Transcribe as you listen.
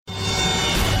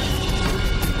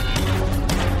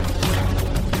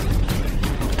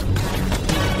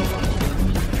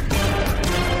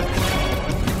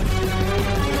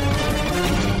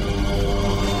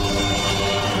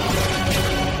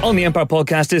On the Empire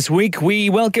Podcast this week, we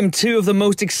welcome two of the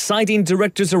most exciting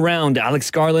directors around. Alex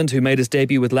Garland, who made his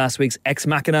debut with last week's Ex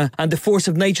Machina, and the force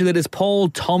of nature that is Paul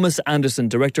Thomas Anderson,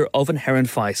 director of Inherent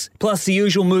Vice. Plus the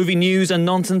usual movie news and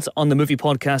nonsense on the movie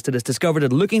podcast that has discovered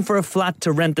that looking for a flat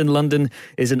to rent in London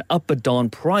is an up-and-down,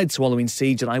 pride-swallowing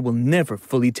siege that I will never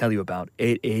fully tell you about.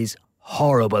 It is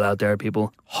horrible out there,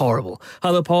 people. Horrible.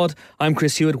 Hello, Pod. I'm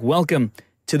Chris Hewitt. Welcome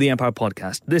to the Empire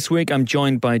Podcast. This week, I'm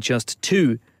joined by just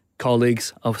two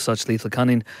colleagues of such lethal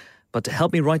cunning, but to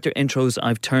help me write their intros,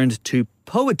 I've turned to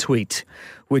Poetweet,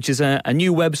 which is a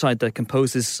new website that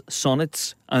composes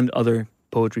sonnets and other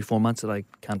poetry formats that I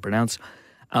can't pronounce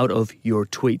out of your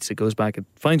tweets. It goes back and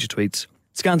finds your tweets,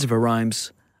 scans it for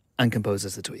rhymes, and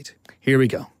composes the tweet. Here we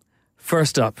go.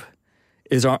 First up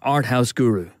is our art house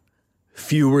guru,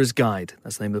 Feuer's Guide.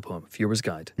 That's the name of the poem, Feuer's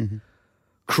Guide. Mm-hmm.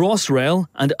 Crossrail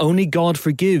and only God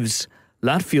forgives.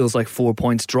 That feels like 4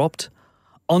 points dropped.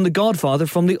 On The Godfather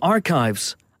from the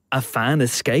archives, a fan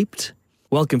escaped.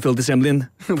 Welcome, Phil Dissemblian,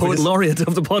 poet laureate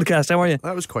of the podcast. How are you?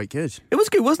 That was quite good. It was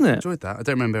good, wasn't it? I enjoyed that. I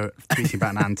don't remember tweeting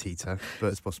about an anteater, but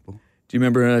it's possible. Do you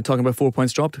remember talking about 4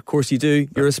 points dropped? Of course you do.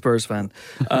 You're a Spurs fan.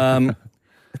 I'm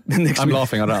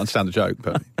laughing. I don't understand the joke,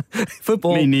 but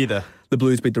football. Me neither. The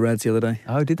Blues beat the Reds the other day.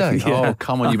 Oh, did they? Yeah. Oh,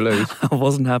 come on, you Blues. I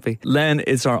wasn't happy. Len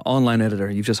is our online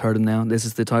editor. You've just heard him now. This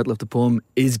is the title of the poem,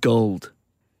 Is Gold.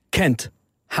 Kent,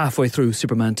 halfway through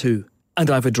Superman 2. And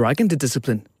I've a dragon to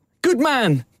discipline. Good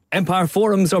man! Empire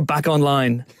forums are back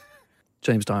online.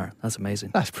 James Dyer, that's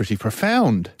amazing. That's pretty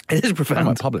profound. It is profound. I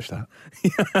might publish that.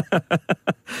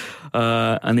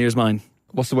 And here's mine.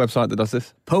 What's the website that does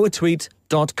this?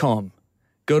 Poetweet.com.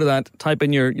 Go to that, type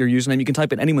in your username. You can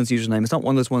type in anyone's username. It's not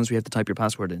one of those ones where you have to type your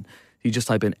password in. You just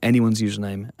type in anyone's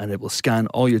username and it will scan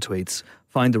all your tweets,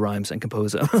 find the rhymes and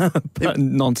compose a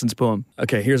nonsense poem.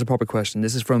 Okay, here's a proper question.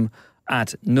 This is from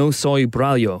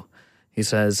 @NoSoyBrallo. He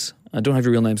says, I don't have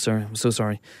your real name, sir. I'm so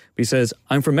sorry. But he says,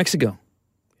 I'm from Mexico.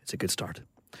 It's a good start.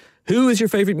 Who is your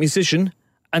favourite musician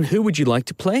and who would you like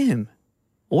to play him?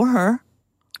 Or her?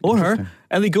 Or her?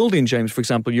 Ellie Goulding, James, for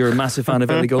example. You're a massive fan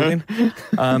of Ellie Goulding.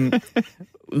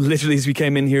 Literally, as we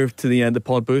came in here to the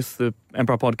pod booth, the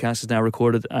Empire Podcast is now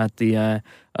recorded at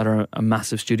our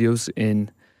massive studios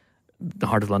in the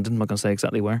heart of London. I'm not going to say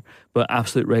exactly where, but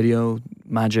Absolute Radio,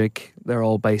 Magic, they're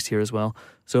all based here as well.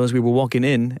 So as we were walking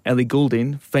in, Ellie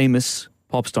Goulding, famous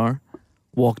pop star,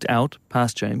 walked out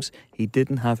past James. He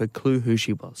didn't have a clue who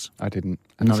she was. I didn't.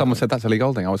 And someone said, that's Ellie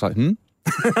Goulding. I was like,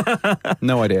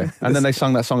 No idea. And then they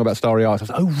sung that song about Starry Eyes. I was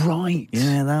like, oh, right.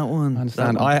 Yeah, that one. I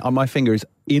understand. My finger is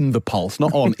in the pulse,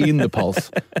 not on, in the pulse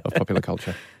of popular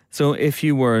culture. So if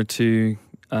you were to...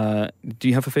 do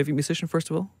you have a favourite musician,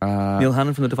 first of all? Neil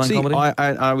Hannon from the Divine Comedy?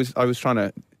 I was trying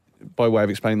to, by way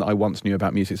of explaining that I once knew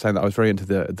about music, saying that I was very into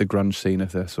the grunge scene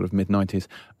of the sort of mid-90s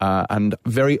and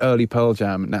very early Pearl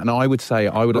Jam. Now I would like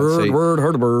to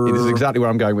see... This is exactly where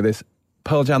I'm going with this.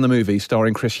 Pearl Jam the movie,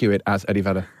 starring Chris Hewitt as Eddie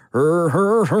Vedder.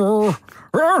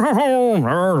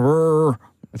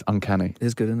 It's uncanny. It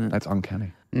is good, isn't it? That's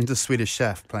uncanny. The Swedish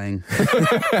Chef playing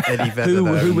Eddie Vedder who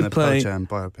would in the play... Pearl Jam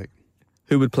biopic.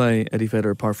 Who would play Eddie Vedder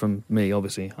apart from me,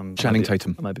 obviously? Channing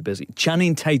Tatum. I might be busy.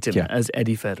 Channing Tatum as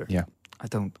Eddie Vedder. Yeah. I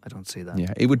don't see that.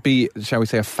 Yeah, it would be, shall we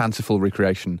say, a fanciful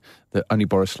recreation that only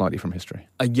borrows slightly from history.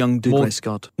 A young Douglas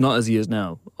Scott. Not as he is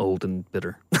now, old and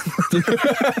bitter.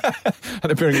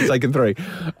 And appearing in Taken 3.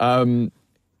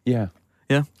 Yeah.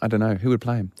 Yeah? I don't know. Who would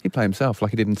play him? He'd play himself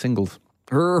like he did in Singles.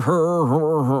 It's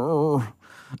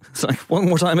like, one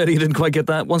more time, Eddie, you didn't quite get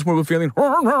that. Once more with feeling.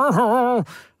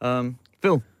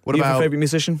 Phil, what you about have a favourite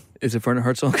musician? Is it Werner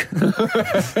Herzog?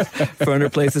 Werner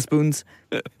plays the spoons.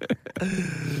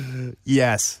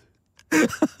 Yes. It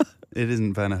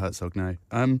isn't Werner Herzog, no.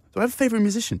 Do I have a favourite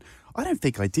musician? I don't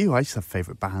think I do. I just have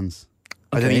favourite bands.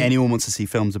 Okay. I don't think anyone wants to see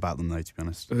films about them, though, to be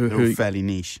honest. They're all fairly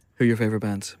niche. Who are your favourite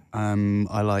bands?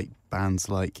 I like bands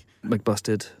like...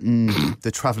 McBusted.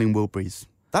 The Travelling Wilburys.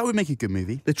 That would make a good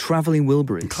movie. The Travelling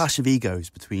Wilburys. The clash of egos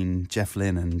between Jeff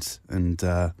Lynne and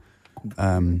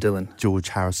Dylan. George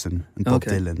Harrison and Bob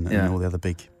Dylan and all the other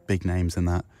big names in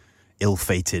that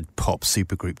ill-fated pop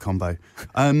supergroup combo.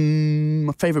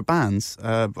 My favourite bands...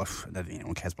 I don't think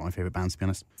anyone cares about my favourite bands, to be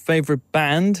honest. Favourite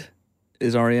band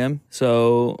is R.E.M.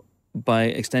 So... by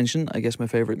extension, I guess my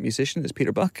favourite musician is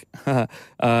Peter Buck. No,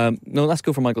 let's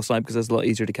go for Michael Stipe because that's a lot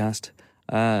easier to cast.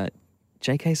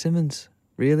 J.K. Simmons,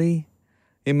 really?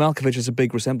 Malkovich is a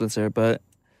big resemblance there, but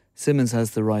Simmons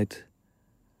has the right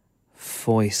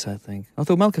voice, I think.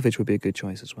 Although Malkovich would be a good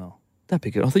choice as well. That'd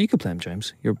be good. Although you could play him,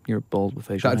 James. You're bald with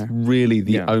facial hair. That's really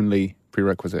the only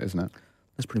prerequisite, isn't it?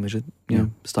 That's pretty much it. Yeah.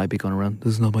 Stipe going around.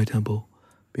 This is not my tempo.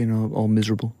 Being all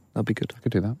miserable. That'd be good. I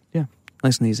could do that. Yeah.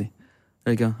 Nice and easy.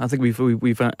 There you go. I think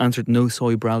we've answered No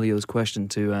Soy Braulio's question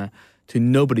to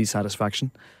nobody's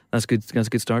satisfaction. That's good. That's a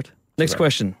good start. Next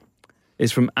question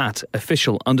is from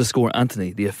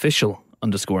 @official_Anthony, the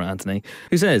official_Anthony,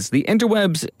 who says, the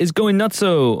interwebs is going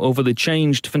nutso over the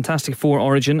changed Fantastic Four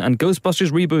origin and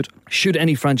Ghostbusters reboot. Should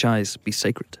any franchise be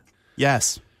sacred?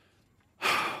 Yes.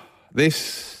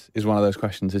 This is one of those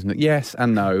questions, isn't it? Yes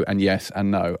and no, and yes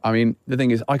and no. I mean, the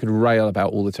thing is, I could rail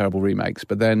about all the terrible remakes,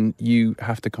 but then you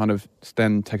have to kind of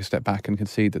then take a step back and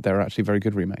concede that there are actually very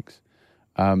good remakes.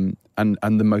 And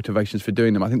the motivations for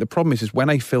doing them. I think the problem is when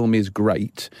a film is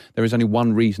great, there is only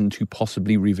one reason to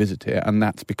possibly revisit it, and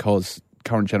that's because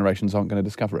current generations aren't going to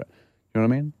discover it. You know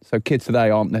what I mean? So kids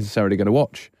today aren't necessarily going to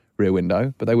watch Rear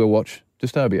Window, but they will watch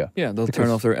Disturbia. Yeah, they'll turn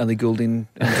off their Ellie Goulding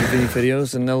MTV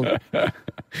videos and they'll...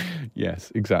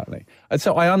 Yes, exactly. And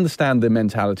so I understand the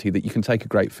mentality that you can take a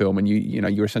great film and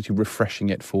you're essentially refreshing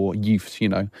it for youths,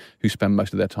 who spend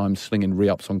most of their time slinging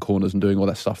re-ups on corners and doing all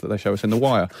that stuff that they show us in The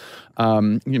Wire.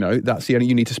 That's the only,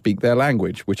 you need to speak their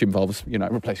language, which involves,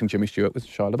 replacing Jimmy Stewart with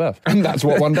Shia LaBeouf. And that's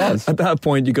what one does. At that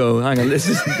point you go, hang on, this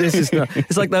is not,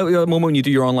 it's like that moment when you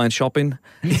do your online shopping,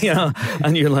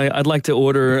 and you're like, I'd like to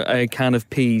order a can of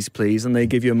peas, please, and they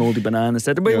give you a mouldy banana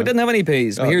instead. Wait, we didn't have any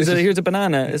peas. Here's a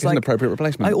banana. It's like an appropriate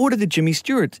replacement. I ordered the Jimmy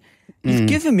Stewart. You've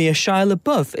given me a Shia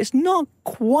LaBeouf. It's not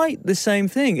quite the same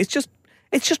thing. It's just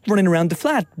running around the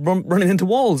flat, running into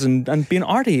walls and being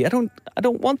arty. I don't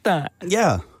want that.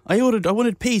 Yeah. I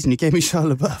wanted peas and you gave me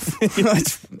Shia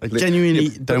LaBeouf. I genuinely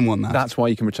don't want that. That's why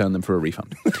you can return them for a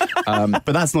refund. But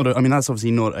that's not. That's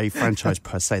obviously not a franchise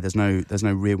per se. There's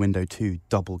no Rear Window 2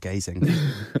 double gazing.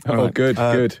 Right.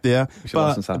 Good. Yeah,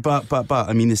 but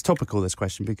it's topical, this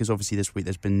question, because obviously this week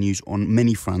there's been news on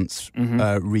many fronts,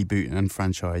 reboot and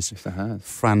franchise, yes, there has.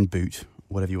 Fran boot,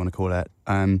 whatever you want to call it.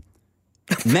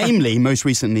 Namely, most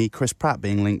recently, Chris Pratt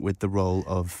being linked with the role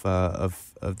of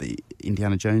the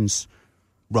Indiana Jones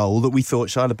role that we thought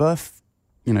Shia LaBeouf,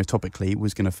 topically,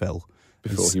 was going to fill.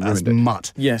 Before he ruined it.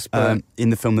 Mutt. Yes, but... in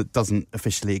the film that doesn't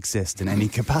officially exist in any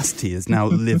capacity, is now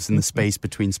lives in the space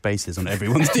between spaces on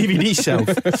everyone's DVD shelf.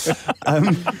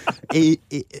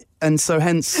 And so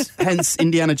hence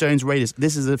Indiana Jones Raiders.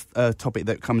 This is a topic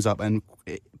that comes up and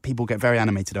people get very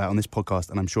animated about on this podcast,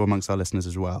 and I'm sure amongst our listeners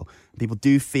as well. People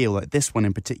do feel like this one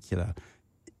in particular,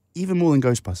 even more than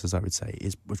Ghostbusters, I would say,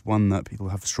 was one that people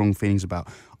have strong feelings about.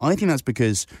 I think that's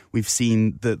because we've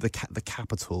seen the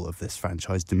capital of this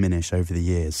franchise diminish over the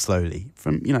years slowly.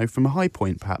 From a high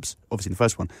point, perhaps. Obviously, the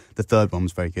first one, the third one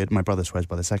was very good. My brother swears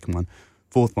by the second one.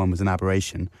 Fourth one was an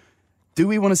aberration. Do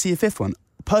we want to see a fifth one?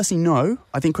 Personally, no.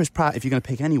 I think Chris Pratt, if you're going to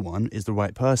pick anyone, is the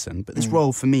right person. But this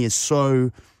role for me is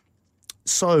so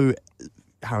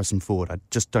Harrison Ford. I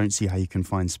just don't see how you can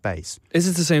find space. Is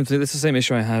it the same thing? It's the same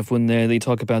issue I have when they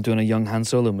talk about doing a young Han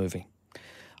Solo movie.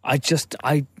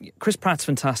 Chris Pratt's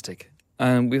fantastic.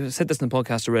 We've said this in the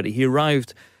podcast already. He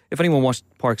arrived, if anyone watched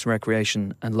Parks and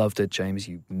Recreation and loved it, James,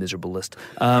 you miserable list,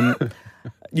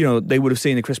 they would have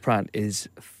seen that Chris Pratt is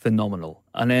phenomenal.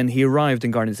 And then he arrived in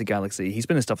Guardians of the Galaxy. He's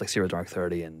been in stuff like Zero Dark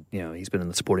 30 and, he's been in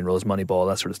the supporting roles, Moneyball,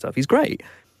 that sort of stuff. He's great.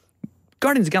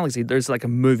 Guardians of the Galaxy, there's like a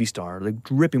movie star, like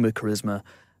dripping with charisma.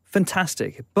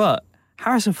 Fantastic. But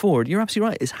Harrison Ford, you're absolutely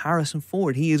right, is Harrison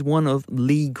Ford. He is one of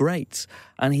Lee greats.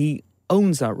 And he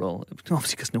owns that role.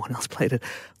 Obviously because no one else played it.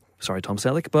 Sorry, Tom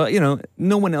Selleck. But,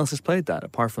 no one else has played that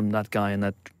apart from that guy in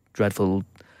that dreadful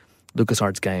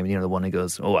LucasArts game. The one who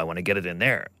goes, oh, I want to get it in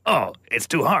there. Oh, it's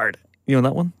too hard. You know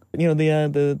that one? The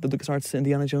LucasArts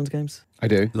Indiana Jones games? I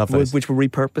do. Love those. Which were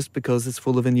repurposed because it's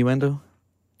full of innuendo. Do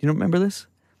you not remember this?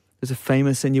 There's a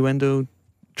famous innuendo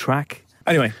track.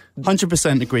 Anyway,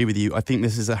 100% agree with you. I think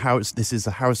this is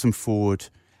a Harrison Ford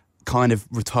kind of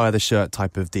retire the shirt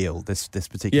type of deal. This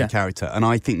particular character, and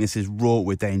I think this is wrought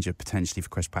with danger potentially for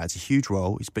Chris Pratt. It's a huge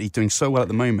role, but he's doing so well at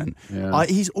the moment. Yeah.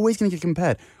 He's always going to get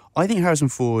compared. I think Harrison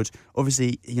Ford,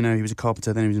 obviously, he was a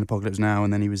Carpenter, then he was in Apocalypse Now,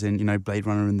 and then he was in, Blade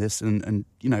Runner and this, and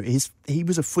he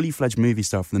was a fully fledged movie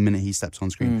star from the minute he steps on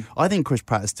screen. I think Chris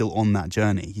Pratt is still on that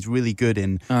journey. He's really good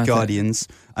in Guardians,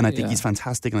 and I think he's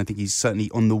fantastic, and I think he's certainly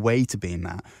on the way to being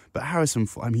that. But Harrison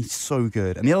Ford, he's so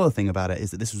good. And the other thing about it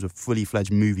is that this was a fully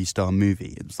fledged movie star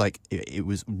movie. It was like, it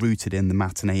was rooted in the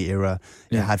matinee era.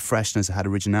 It had freshness, it had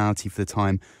originality for the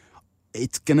time.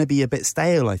 It's going to be a bit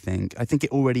stale, I think. I think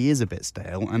it already is a bit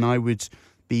stale, and I would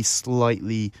be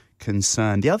slightly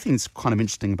concerned. The other thing that's kind of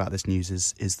interesting about this news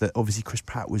is that obviously Chris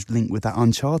Pratt was linked with that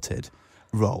Uncharted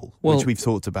role, which we've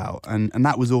talked about, and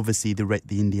that was obviously the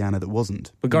Indiana that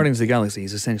wasn't. But Guardians of the Galaxy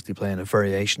is essentially playing a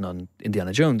variation on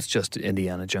Indiana Jones, just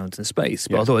Indiana Jones in space,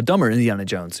 but although a dumber Indiana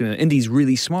Jones. Indy's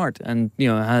really smart and,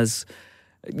 has,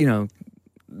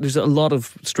 there's a lot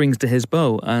of strings to his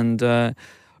bow, and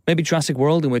maybe Jurassic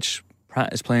World, in which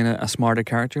Pratt is playing a smarter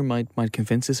character, might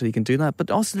convince us that he can do that. But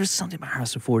also, there's something about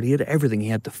Harrison Ford. He had everything. He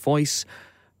had the voice.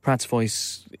 Pratt's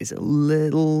voice is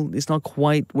it's not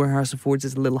quite where Harrison Ford's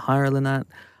is, a little higher than that.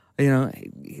 You know,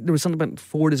 there was something about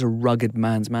Ford is a rugged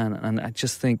man's man, and I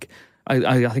just think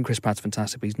I think Chris Pratt's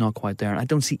fantastic, but he's not quite there. And I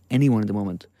don't see anyone at the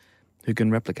moment who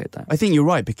can replicate that. I think you're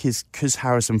right, because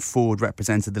Harrison Ford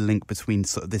represented the link between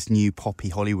sort of this new poppy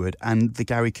Hollywood and the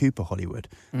Gary Cooper Hollywood.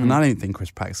 And I don't think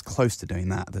Chris Pratt is close to doing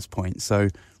that at this point. So,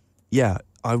 yeah,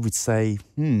 I would say,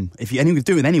 if you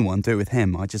do it with anyone, do it with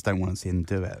him. I just don't want to see him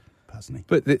do it, personally.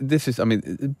 But this is, I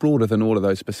mean, broader than all of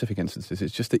those specific instances.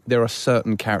 It's just that there are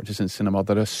certain characters in cinema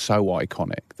that are so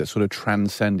iconic, that sort of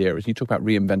transcend eras. You talk about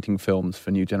reinventing films for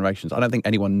new generations. I don't think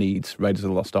anyone needs Raiders of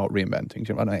the Lost Ark reinventing.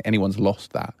 I don't think anyone's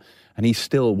lost that. And he's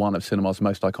still one of cinema's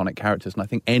most iconic characters. And I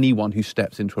think anyone who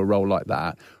steps into a role like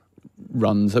that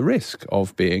runs a risk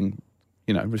of being,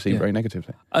 received very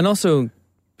negatively. And also,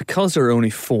 because there are only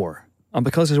 4, and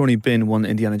because there's only been one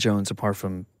Indiana Jones, apart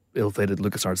from ill-fated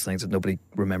LucasArts things that nobody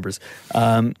remembers,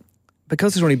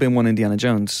 because there's only been one Indiana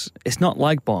Jones, it's not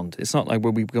like Bond. It's not like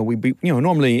where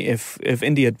normally if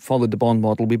India had followed the Bond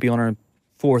model, we'd be on our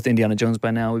 4th Indiana Jones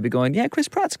by now. We'd be going, yeah, Chris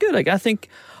Pratt's good. Like, I think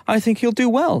he'll do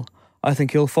well. I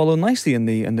think he'll follow nicely in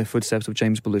the footsteps of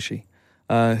James Belushi,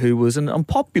 who was an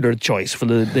unpopular choice for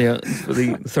the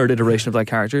 3rd iteration of that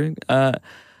character,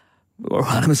 or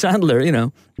Adam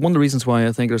Sandler. One of the reasons why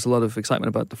I think there's a lot of excitement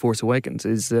about The Force Awakens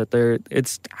is that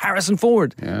it's Harrison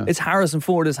Ford. Yeah. It's Harrison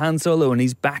Ford as Han Solo, and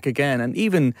he's back again. And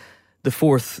even the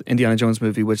 4th Indiana Jones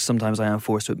movie, which sometimes I am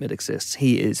forced to admit exists,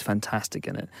 he is fantastic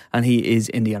in it, and he is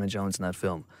Indiana Jones in that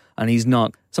film. And he's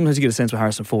not. Sometimes you get a sense with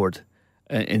Harrison Ford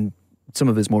in some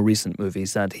of his more recent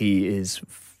movies that he is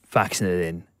faxing it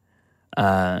in,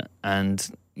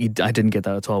 and I didn't get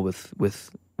that at all with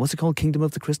what's it called, Kingdom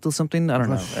of the Crystal something? I don't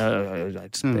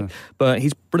know. But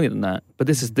he's brilliant in that. But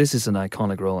this is an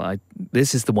iconic role.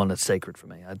 This is the one that's sacred for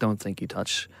me. I don't think you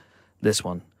touch this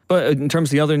one. But in terms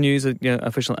of the other news that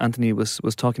official Anthony was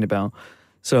talking about,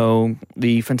 so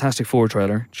the Fantastic Four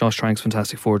trailer, Josh Trank's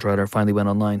Fantastic Four trailer, finally went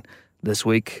online this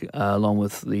week, along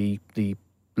with the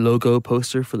logo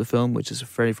poster for the film, which is a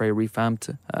very, very revamped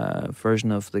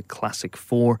version of the classic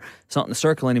 4. It's not in a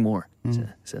circle anymore.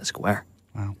 It's in a square.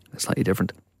 Wow. It's slightly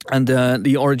different. And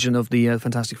the origin of the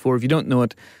Fantastic Four, if you don't know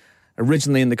it,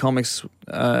 originally in the comics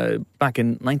back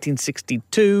in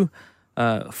 1962,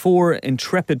 4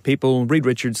 intrepid people, Reed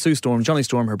Richards, Sue Storm, Johnny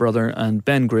Storm, her brother, and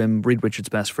Ben Grimm, Reed Richards'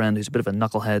 best friend, who's a bit of a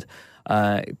knucklehead,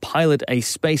 pilot a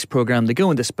space program. They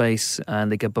go into space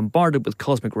and they get bombarded with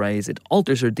cosmic rays. It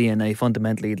alters their DNA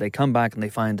fundamentally. They come back and they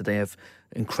find that they have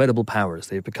incredible powers.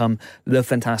 They've become the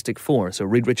Fantastic Four. So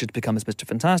Reed Richards becomes Mr.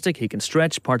 Fantastic. He can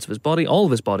stretch parts of his body, all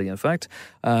of his body, in fact.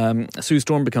 Sue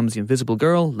Storm becomes the Invisible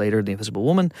Girl, later the Invisible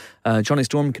Woman. Johnny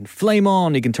Storm can flame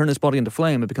on. He can turn his body into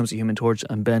flame. It becomes a Human Torch.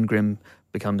 And Ben Grimm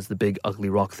becomes the big ugly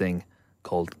rock thing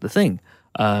called the Thing.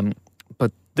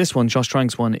 But this one, Josh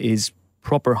Trank's one, is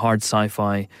proper hard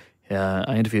sci-fi.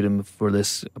 I interviewed him for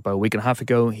this about a week and a half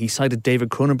ago. He cited David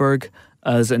Cronenberg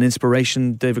as an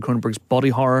inspiration, David Cronenberg's body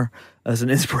horror as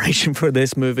an inspiration for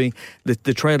this movie.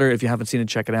 The trailer, if you haven't seen it,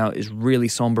 check it out, is really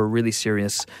somber, really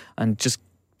serious, and just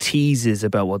teases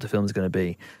about what the film is going to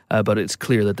be. But it's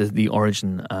clear that the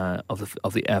origin of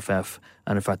the FF,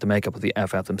 and in fact the makeup of the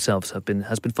FF themselves, has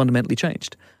been fundamentally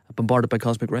changed, bombarded by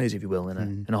cosmic rays, if you will,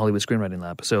 in a Hollywood screenwriting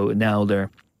lab. So now they're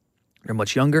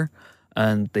much younger,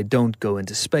 and they don't go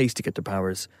into space to get their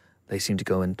powers. They seem to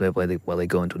go in, they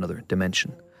go into another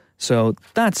dimension. So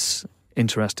that's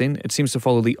interesting. It seems to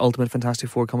follow the Ultimate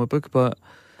Fantastic Four comic book, but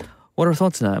what are our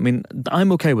thoughts on that? I mean,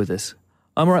 I'm okay with this.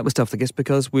 I'm all right with stuff like this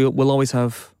because we'll always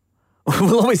have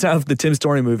the Tim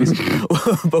Story movies,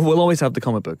 but we'll always have the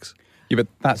comic books. Yeah, but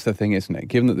that's the thing, isn't it?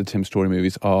 Given that the Tim Story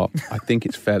movies are, I think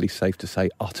it's fairly safe to say,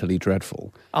 utterly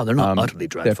dreadful. Oh, they're not utterly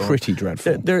dreadful. They're pretty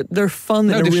dreadful. They're fun.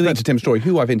 No disrespect to Tim Story,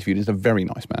 who I've interviewed, is a very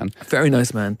nice man. Very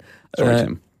nice man. Sorry,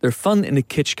 Tim. They're fun in a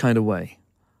kitsch kind of way.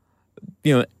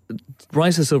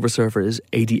 Rise of the Silver Surfer is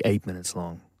 88 minutes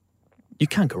long. You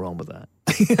can't go wrong with that.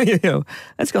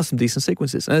 It's got some decent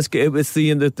sequences. And it's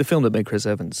the film that made Chris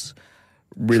Evans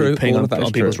really paying on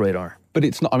people's radar. But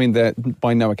it's not, I mean,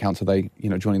 by no accounts are they,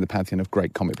 joining the pantheon of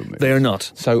great comic book movies. They are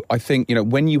not. So I think,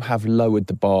 when you have lowered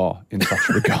the bar in such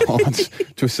regard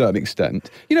to a certain extent,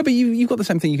 but you've got the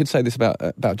same thing. You could say this about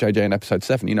JJ in Episode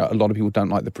 7. A lot of people don't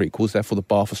like the prequels, therefore the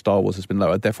bar for Star Wars has been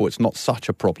lowered. Therefore it's not such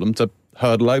a problem to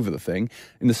hurdle over the thing.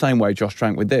 In the same way, Josh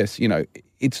Trank with this,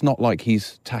 it's not like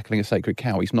he's tackling a sacred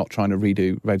cow. He's not trying to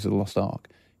redo Raiders of the Lost Ark.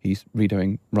 He's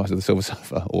redoing Rise of the Silver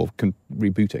Surfer or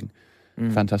rebooting.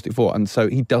 Fantastic Four. And so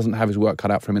he doesn't have his work cut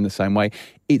out for him in the same way.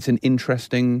 It's an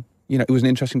interesting, it was an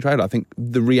interesting trailer. I think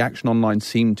the reaction online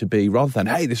seemed to be, rather than,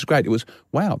 hey, this is great, it was,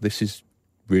 wow, this is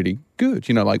really good.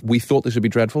 Like, we thought this would be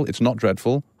dreadful. It's not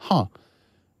dreadful.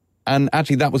 And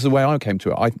actually, that was the way I came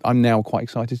to it. I'm now quite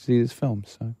excited to see this film.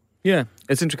 So yeah,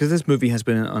 it's interesting because this movie has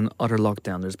been on utter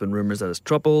lockdown. There's been rumours that it's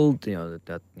troubled,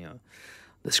 that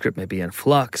the script may be in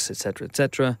flux, etc.,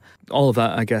 etc. All of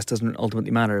that, I guess, doesn't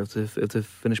ultimately matter if the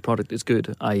finished product is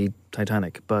good, i.e.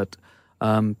 Titanic. But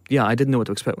I didn't know what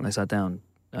to expect when I sat down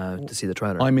to see the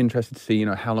trailer. I'm interested to see,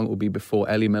 how long it will be before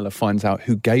Ellie Miller finds out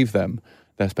who gave them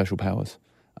their special powers.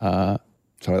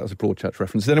 Sorry, that was a Broadchurch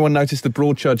reference. Has anyone noticed the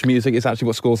Broadchurch music is actually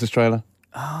what scores this trailer?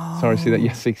 Oh. Sorry, see that?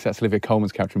 Yes, that's Olivia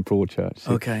Colman's character in Broadchurch.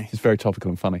 Okay. It's very topical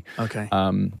and funny. Okay.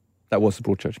 That was the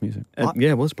Broadchurch music.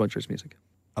 It was Broadchurch music.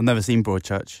 I've never seen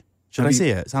Broadchurch. Should I see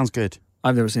it? It sounds good.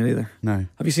 I've never seen it either. No.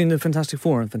 Have you seen the Fantastic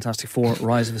Four and Fantastic Four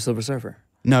Rise of the Silver Surfer?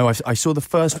 No, I saw the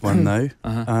first one, though,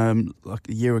 like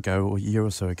a year ago or a year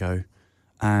or so ago.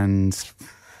 And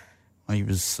it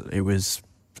was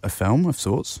a film of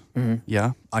sorts. Mm-hmm.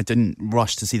 Yeah. I didn't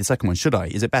rush to see the second one. Should I?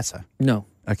 Is it better? No.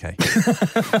 Okay.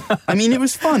 I mean, it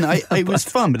was fun. It was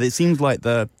fun, but it seems like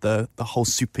the whole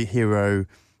superhero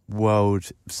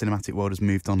world, cinematic world, has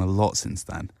moved on a lot since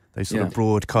then. Those sort of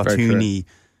broad, cartoony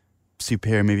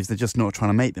superhero movies, they're just not trying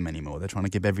to make them anymore. They're trying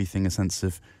to give everything a sense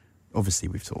of, obviously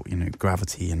we've taught,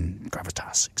 gravity and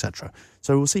gravitas, etc.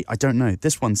 So we'll see. I don't know.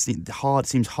 This one seems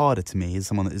harder to me as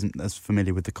someone that isn't as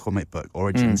familiar with the comic book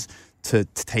origins to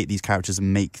take these characters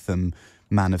and make them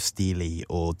Man of Steel-y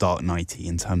or Dark Knight-y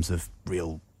in terms of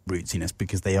real rootsiness,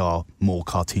 because they are more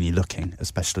cartoony looking,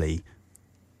 especially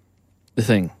The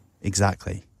Thing.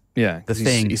 Exactly. Yeah, The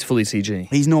Thing. He's fully CG.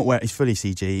 He's fully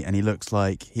CG, and he looks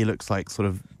like sort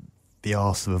of the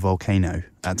arse of a volcano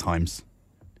at times.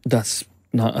 That's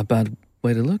not a bad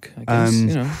way to look, I guess.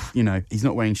 He's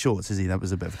not wearing shorts, is he? That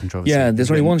was a bit of a controversy. Yeah,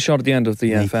 there's only one shot at the end of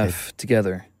the naked. FF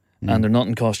together. And they're not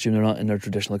in costume, they're not in their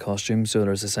traditional costume, so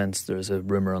there's a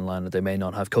rumour online that they may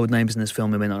not have code names in this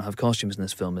film, they may not have costumes in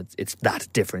this film. It's that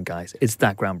different, guys. It's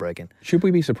that groundbreaking. Should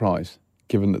we be surprised,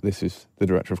 given that this is the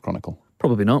director of Chronicle?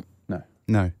 Probably not.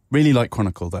 No. Really like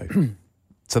Chronicle, though.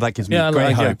 So that gives me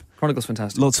great hope. Yeah. Chronicle's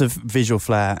fantastic. Lots of visual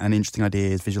flair and interesting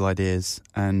ideas, visual ideas,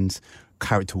 and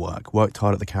character work. Worked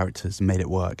hard at the characters and made it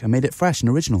work. And made it fresh and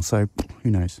original, so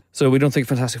who knows? So we don't think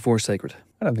Fantastic Four is sacred?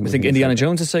 I don't think we think Indiana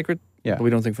Jones is sacred? Yeah. But we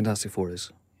don't think Fantastic Four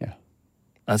is? Yeah.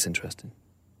 That's interesting.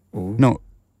 Ooh. No.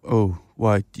 Oh,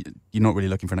 why? You're not really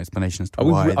looking for an explanation as to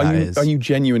why that is. Are you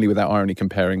genuinely, without irony,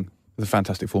 comparing the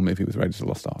Fantastic Four movie with Raiders of the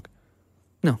Lost Ark?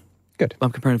 No. Good.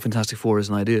 I'm comparing Fantastic Four as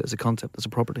an idea, as a concept, as a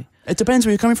property. It depends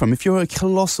where you're coming from. If you're a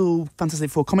colossal Fantastic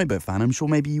Four comic book fan, I'm sure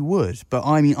maybe you would. But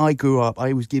I mean, I grew up,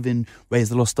 I was given Raiders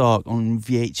of the Lost Ark on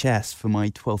VHS for my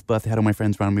 12th birthday. I had all my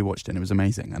friends around and we watched it and it was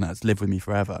amazing. And that's lived with me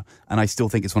forever. And I still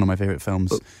think it's one of my favourite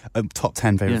films, top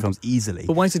 10 favourite films easily.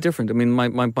 But why is it different? I mean,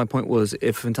 my point was,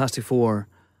 if Fantastic Four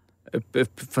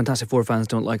fans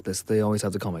don't like this, they always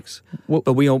have the comics. Well,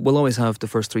 but we'll always have the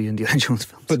first 3 Indiana Jones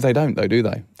films. But they don't, though, do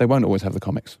they? They won't always have the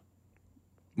comics.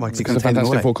 Like, because the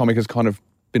Fantastic Four comic has kind of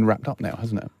been wrapped up now,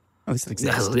 hasn't it? Oh, this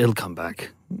exists. It'll come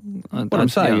back. What I'm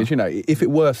saying is, if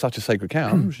it were such a sacred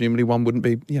cow, presumably one wouldn't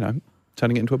be,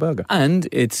 turning it into a burger. And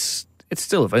it's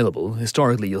still available.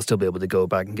 Historically, you'll still be able to go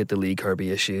back and get the Lee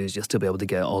Kirby issues. You'll still be able to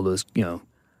get all those,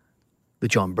 the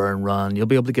John Byrne run. You'll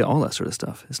be able to get all that sort of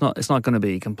stuff. It's not going to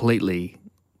be completely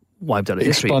wiped out of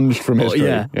history. Expunged from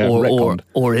history.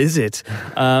 Or is it?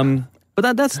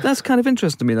 But that's kind of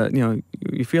interesting to me that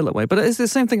you feel that way. But it's the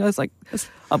same thing. It's like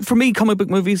for me, comic book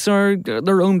movies are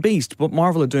their own beast. What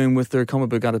Marvel are doing with their comic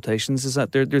book adaptations is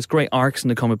that there's great arcs in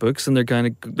the comic books, and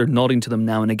they're nodding to them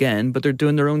now and again, but they're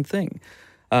doing their own thing.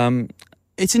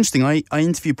 It's interesting. I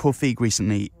interviewed Paul Feig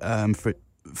recently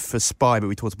for Spy, but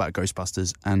we talked about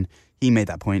Ghostbusters, and he made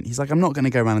that point. He's like, I'm not going to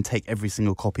go around and take every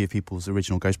single copy of people's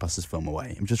original Ghostbusters film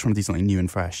away. I'm just trying to do something new and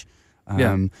fresh.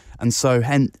 And so,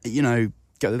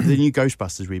 the new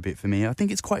Ghostbusters reboot for me, I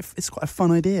think it's quite a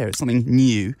fun idea. It's something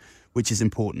new, which is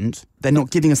important. They're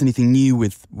not giving us anything new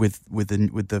with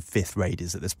the fifth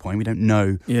Raiders at this point. We don't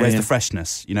know where's the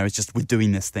freshness. It's just we're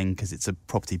doing this thing because it's a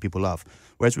property people love.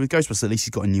 Whereas with Ghostbusters, at least he's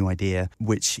got a new idea,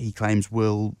 which he claims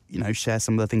will share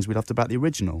some of the things we loved about the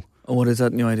original. What is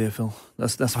that new idea, Phil?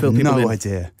 That's Phil. I have no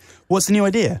idea. What's the new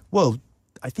idea? Well,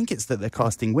 I think it's that they're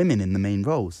casting women in the main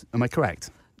roles. Am I correct?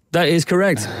 That is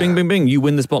correct. Bing, bing, bing. You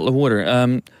win this bottle of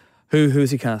water.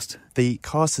 Who's he cast? The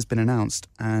cast has been announced,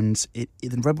 and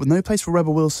no place for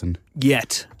Rebel Wilson.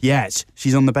 Yet.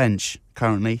 She's on the bench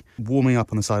currently, warming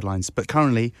up on the sidelines. But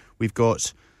currently, we've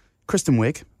got Kristen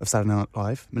Wiig of Saturday Night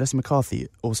Live, Melissa McCarthy,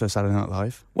 also Saturday Night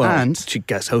Live. Well, and she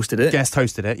guest hosted it. Guest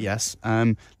hosted it, yes.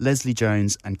 Leslie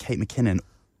Jones and Kate McKinnon,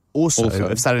 also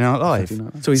of Saturday Night Live.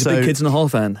 So he's a big Kids in the Hall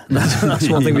fan. That's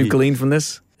one thing we've gleaned from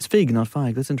this. It's Feig, not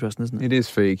Feig. That's interesting, isn't it? It is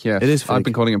Feig, yes. It is Feig. I've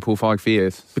been calling him Paul Feig for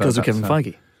years. Because of Kevin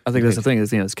Feige. I think that's the thing,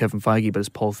 is, it's Kevin Feige, but it's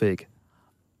Paul Feig.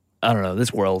 I don't know,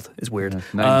 this world is weird.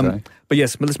 But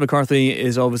yes, Melissa McCarthy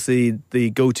is obviously the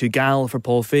go-to gal for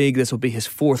Paul Feig. This will be his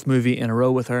 4th movie in a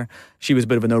row with her. She was a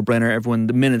bit of a no-brainer. Everyone,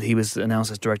 the minute he was announced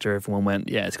as director, everyone went,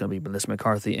 yeah, it's going to be Melissa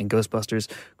McCarthy in Ghostbusters.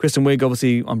 Kristen Wiig,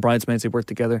 obviously, on Bridesmaids, they worked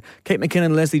together. Kate McKinnon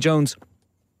and Leslie Jones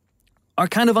are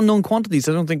kind of unknown quantities.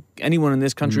 I don't think anyone in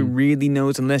this country really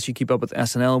knows, unless you keep up with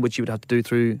SNL, which you would have to do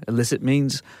through illicit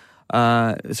means.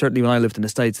 Certainly when I lived in the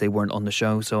States, they weren't on the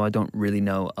show, so I don't really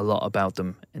know a lot about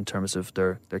them in terms of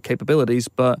their capabilities,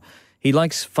 but he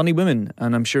likes funny women,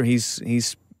 and I'm sure he's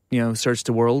searched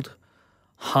the world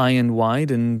high and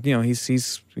wide, and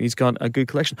he's got a good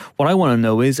collection. What I want to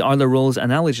know is, are their roles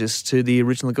analogous to the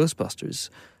original Ghostbusters?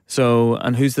 So,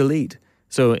 and who's the lead?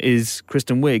 So is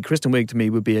Kristen Wiig to me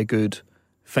would be a good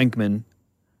Venkman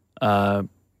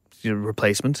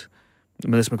replacement.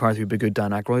 Melissa McCarthy would be a good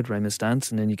Dan Aykroyd, Raymond Stantz,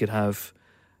 and then you could have,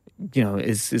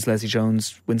 is Leslie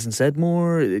Jones Winston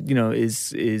Sedmore?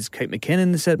 Is Kate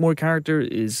McKinnon the Sedmore character?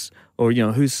 Who's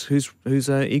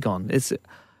Egon? It's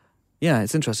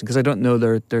interesting because I don't know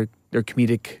their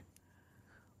comedic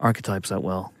archetypes that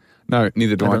well. No,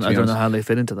 neither do I. I don't know how they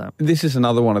fit into that. This is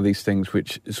another one of these things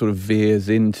which sort of veers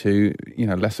into,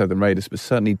 less so than Raiders, but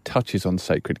certainly touches on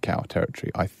sacred cow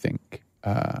territory, I think.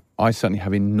 I certainly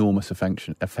have enormous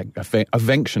affection for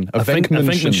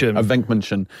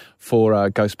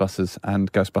Ghostbusters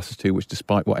and Ghostbusters 2, which,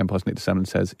 despite what Empire State Descendant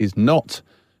says, is not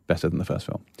better than the first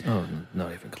film. Oh,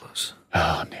 not even close.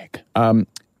 Oh, Nick.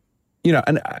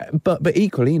 But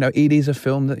equally, it is a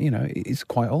film that, is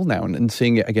quite old now, and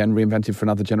seeing it again reinvented for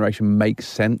another generation makes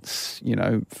sense,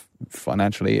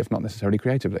 financially, if not necessarily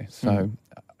creatively. So.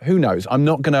 Who knows? I'm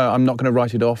not gonna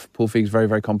write it off. Paul Feig's very,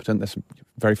 very competent. There's some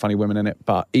very funny women in it,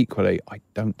 but equally, I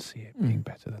don't see it being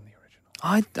better than the original.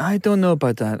 I don't know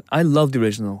about that. I love the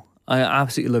original. I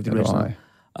absolutely love the original.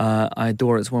 I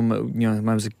adore it. It's one when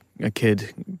I was a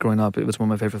kid growing up, it was one of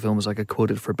my favourite films. I could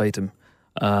quote it verbatim.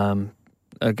 I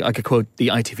could quote the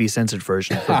ITV censored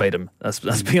version verbatim.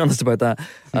 Let's be honest about that.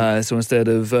 So instead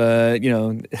of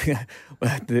instead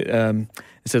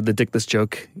of the dickless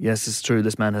joke, yes, it's true,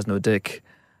 this man has no dick.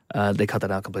 They cut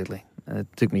that out completely. It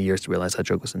took me years to realise that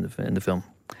joke was in the film.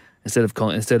 Instead of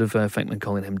Venkman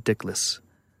calling him dickless,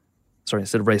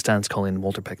 instead of Ray Stantz calling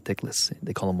Walter Peck dickless,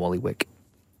 they call him Wally Wick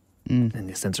in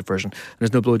the censored version. And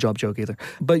there's no blowjob joke either.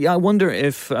 But yeah, I wonder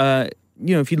if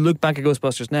if you look back at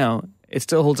Ghostbusters now, it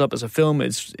still holds up as a film.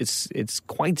 It's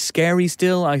quite scary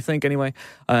still, I think, anyway.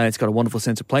 It's got a wonderful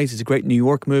sense of place. It's a great New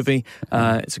York movie.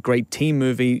 It's a great teen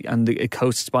movie, and it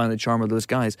coasts by the charm of those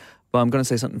guys. But I'm going to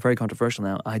say something very controversial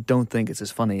now. I don't think it's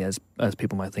as funny as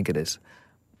people might think it is.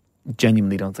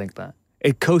 Genuinely don't think that.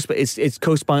 It's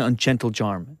coast by on gentle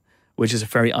charm, which is a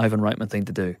very Ivan Reitman thing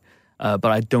to do. But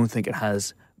I don't think it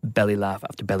has belly laugh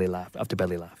after belly laugh after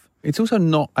belly laugh. It's also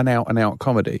not an out-and-out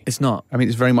comedy. It's not. I mean,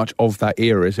 it's very much of that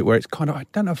era, is it? Where it's kind of, I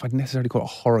don't know if I'd necessarily call it a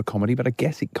horror comedy, but I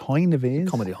guess it kind of is.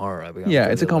 Comedy horror.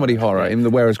 It's a comedy horror,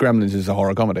 whereas Gremlins is a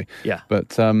horror comedy. Yeah.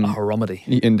 But, a horromedy.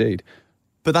 Indeed.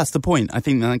 But that's the point. I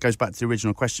think that goes back to the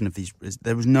original question of these.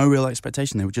 There was no real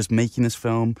expectation. They were just making this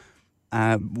film,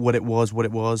 what it was.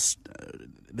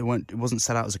 It wasn't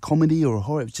set out as a comedy or a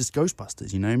horror. It was just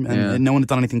Ghostbusters, and no one had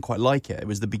done anything quite like it. It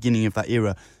was the beginning of that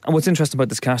era. And what's interesting about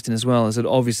this casting as well is that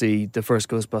obviously the first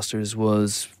Ghostbusters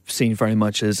was seen very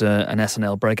much as an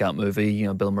SNL breakout movie.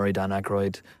 Bill Murray, Dan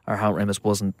Aykroyd, or Harold Ramis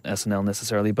wasn't SNL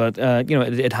necessarily, but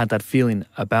it had that feeling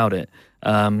about it.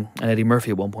 And Eddie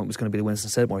Murphy at one point was going to be the Winston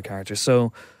Sedmore character.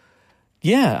 So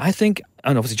yeah, I think,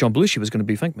 and obviously John Belushi was going to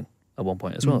be Venkman at one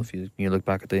point as well, if you look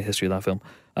back at the history of that film.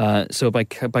 So by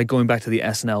going back to the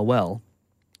SNL well,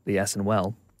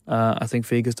 I think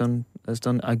Feig has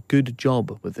done a good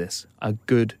job with this. A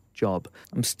good job.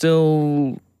 I'm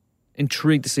still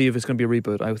intrigued to see if it's going to be a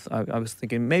reboot. I was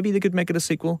thinking maybe they could make it a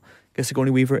sequel. Get Sigourney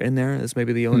Weaver in there as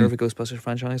maybe the owner of a Ghostbusters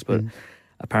franchise, but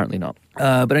apparently not.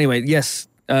 But anyway, yes.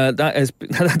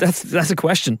 That's a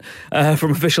question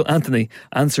from official Anthony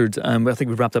answered. I think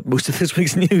we've wrapped up most of this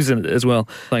week's news in it as well.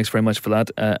 Thanks very much for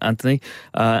that, Anthony.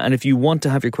 And if you want to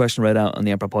have your question read out on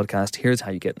the Empire Podcast, here's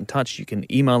how you get in touch. You can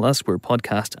email us. We're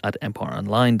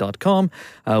podcast@empireonline.com.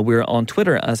 We're on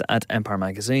Twitter as @Empire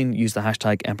Magazine. Use the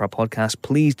hashtag Empire Podcast.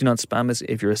 Please do not spam us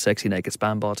if you're a sexy naked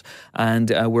spam bot. And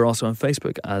we're also on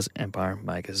Facebook as Empire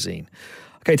Magazine.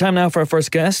 Okay, time now for our first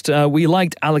guest. We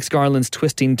liked Alex Garland's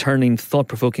twisting, turning,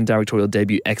 thought-provoking directorial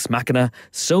debut Ex Machina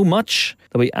so much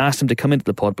that we asked him to come into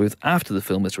the pod booth after the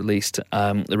film was released.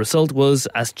 The result was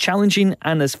as challenging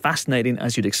and as fascinating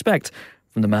as you'd expect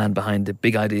from the man behind the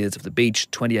big ideas of The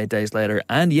Beach, 28 Days Later,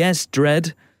 and yes,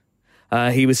 Dread.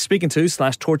 He was speaking to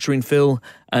 / torturing Phil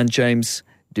and James.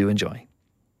 Do enjoy.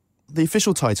 The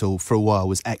official title for a while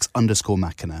was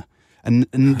X_Machina. And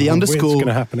the underscore... It's going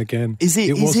to happen again. Is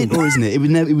it or isn't it?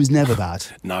 It was never bad.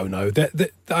 No.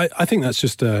 I think that's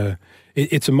just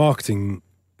it's a marketing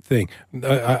thing.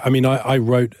 I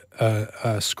wrote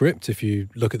a script. If you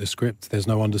look at the script, there's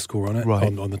no underscore on it, right,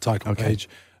 on the title page.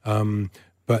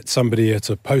 But somebody at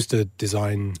a poster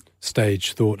design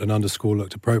stage thought an underscore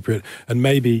looked appropriate. And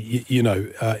maybe,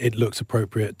 it looks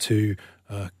appropriate to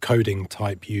coding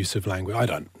type use of language. I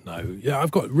don't know. Yeah, I've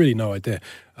got really no idea.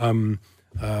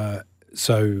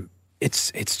 So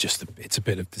it's a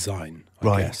bit of design,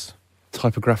 I guess.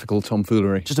 Typographical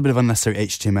tomfoolery. Just a bit of unnecessary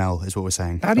HTML is what we're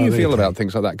saying. How do you feel about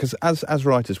things like that? Because as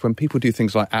writers, when people do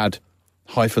things like add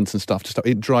hyphens and stuff,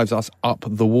 it drives us up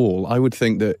the wall. I would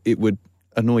think that it would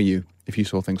annoy you if you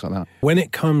saw things like that. When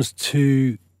it comes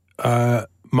to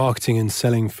marketing and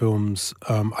selling films,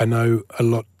 I know a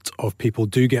lot of people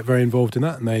do get very involved in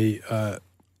that, and they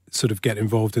sort of get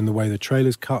involved in the way the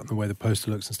trailer's cut and the way the poster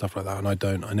looks and stuff like that, and I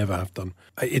don't. I never have done.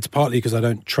 It's partly because I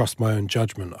don't trust my own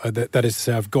judgment. That is to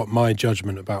say, I've got my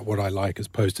judgment about what I like as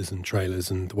posters and trailers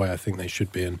and the way I think they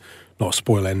should be, and not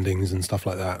spoil endings and stuff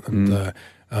like that.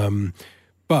 And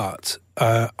but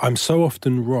I'm so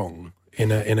often wrong in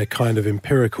a kind of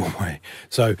empirical way.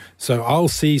 So I'll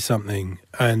see something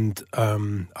and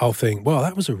I'll think, well,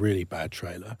 that was a really bad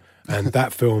trailer, and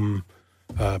that film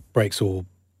breaks all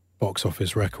box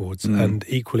office records. And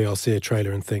equally, I'll see a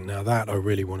trailer and think, now that I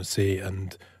really want to see,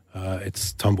 and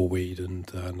it's tumbleweed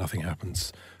and nothing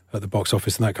happens at the box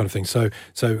office and that kind of thing. So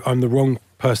I'm the wrong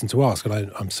person to ask,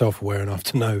 and I'm self-aware enough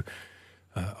to know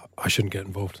I shouldn't get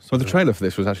involved. Well, the trailer for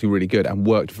this was actually really good and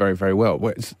worked very, very well.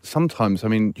 Sometimes, do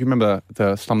you remember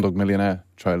the Slumdog Millionaire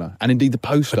trailer? And indeed the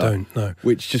poster. I don't know.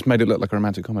 Which just made it look like a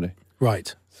romantic comedy.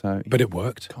 Right. But it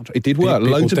worked. It did work.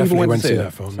 Loads of people went to see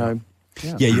that film. So,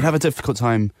 yeah, you'd have a difficult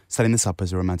time setting this up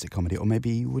as a romantic comedy, or maybe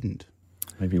you wouldn't.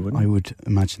 Maybe you wouldn't. I would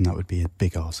imagine that would be a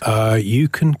big ask. You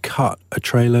can cut a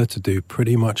trailer to do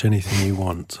pretty much anything you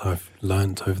want, I've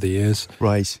learnt over the years.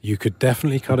 Right. You could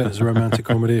definitely cut it as a romantic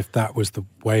comedy if that was the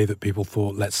way that people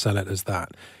thought, let's sell it as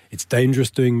that. It's dangerous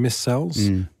doing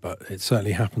missells, but it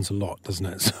certainly happens a lot, doesn't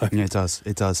it? So, yeah,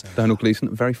 it does. Donald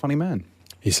Gleeson, very funny man.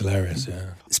 He's hilarious,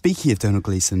 yeah. Speaking of Donald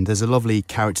Gleeson, there's a lovely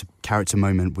character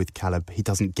moment with Caleb. He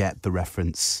doesn't get the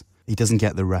reference. He doesn't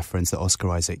get the reference that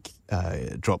Oscar Isaac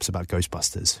drops about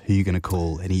Ghostbusters. Who are you going to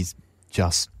call? And he's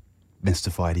just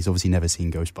mystified. He's obviously never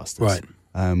seen Ghostbusters. Right.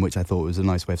 Which I thought was a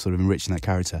nice way of sort of enriching that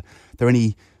character. Are there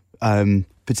any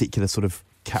particular sort of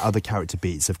other character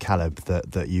beats of Caleb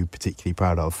that you're particularly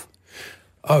proud of?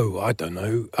 Oh, I don't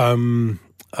know.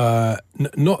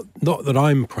 Not that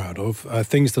I'm proud of.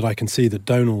 Things that I can see that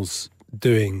Donald's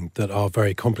doing that are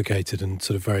very complicated and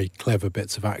sort of very clever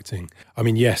bits of acting. I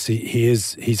mean, yes,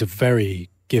 he's a very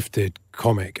gifted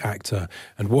comic actor,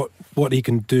 and what he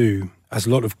can do, as a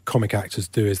lot of comic actors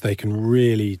do, is they can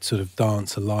really sort of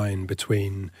dance a line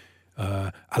between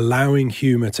allowing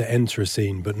humour to enter a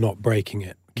scene but not breaking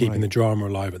it, keeping the drama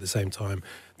alive at the same time.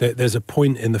 There's a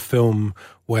point in the film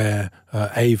where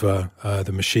Ava,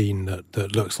 the machine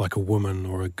that looks like a woman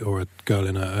or a girl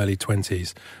in her early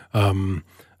 20s,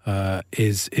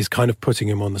 is kind of putting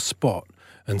him on the spot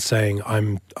and saying,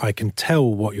 I can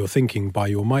tell what you're thinking by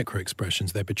your micro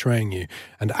expressions. They're betraying you.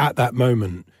 And at that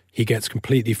moment, he gets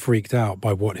completely freaked out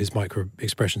by what his micro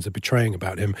expressions are betraying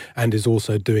about him, and is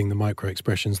also doing the micro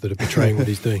expressions that are betraying what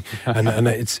he's doing. And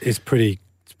it's pretty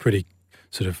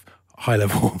sort of high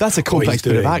level. That's a complex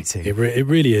bit of acting. It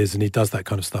really is, and he does that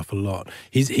kind of stuff a lot.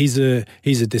 He's a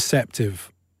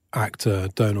deceptive actor,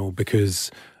 Donald, because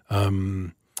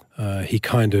he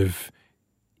kind of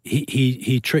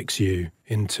he tricks you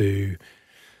into.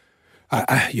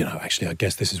 Actually, I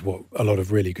guess this is what a lot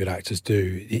of really good actors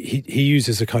do. He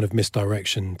uses a kind of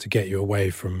misdirection to get you away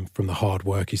from the hard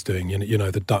work he's doing.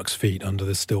 The duck's feet under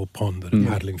the still pond that are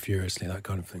paddling furiously, that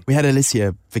kind of thing. We had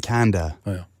Alicia Vikander,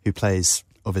 who plays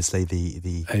obviously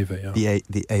the Ava,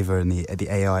 the Ava and the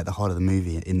AI at the heart of the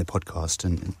movie in the podcast,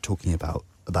 and talking about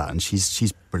that, and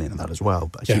she's brilliant at that as well.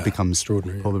 But she becomes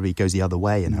extraordinary. Probably goes the other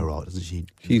way in her art, doesn't she?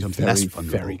 She's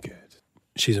very good.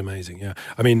 She's amazing. Yeah,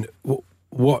 I mean,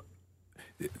 what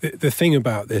the thing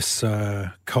about this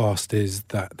cast is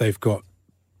that they've got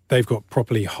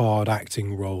properly hard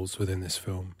acting roles within this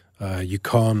film. You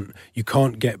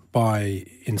can't get by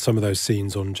in some of those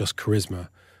scenes on just charisma.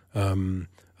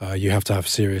 You have to have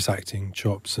serious acting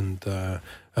chops, and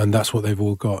that's what they've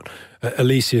all got.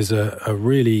 Alicia's a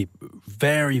really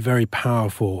very, very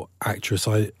powerful actress.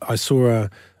 I saw her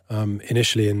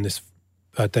initially in this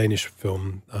Danish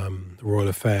film, The Royal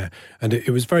Affair, and it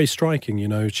was very striking. You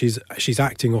know, she's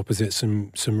acting opposite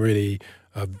some really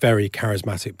very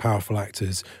charismatic, powerful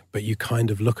actors, but you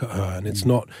kind of look at her, and it's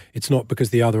not because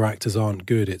the other actors aren't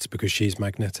good. It's because she's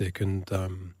magnetic, and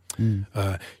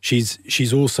she's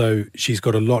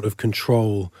got a lot of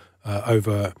control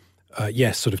over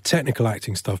sort of technical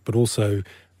acting stuff, but also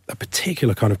a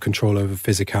particular kind of control over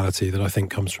physicality that I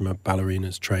think comes from a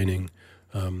ballerina's training.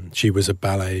 She was a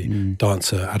ballet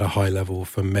dancer at a high level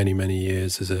for many, many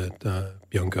years as a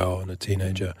young girl and a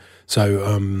teenager.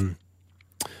 So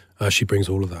she brings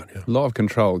all of that. Yeah. A lot of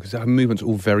control, because her movements are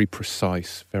all very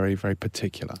precise, very, very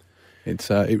particular. It's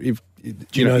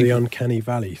do you know the uncanny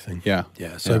valley thing? Yeah.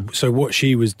 So what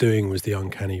she was doing was the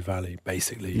uncanny valley,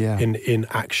 basically. Yeah. In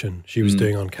action, she was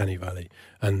doing uncanny valley,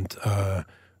 and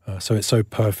so it's so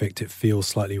perfect it feels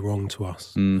slightly wrong to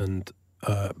us, and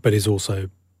but is also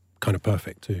kind of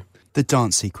perfect too. The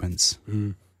dance sequence,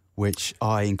 which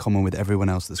I, in common with everyone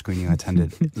else at the screening I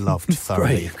attended, loved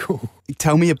thoroughly. Great, cool.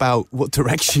 Tell me about what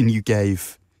direction you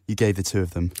gave the two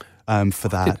of them for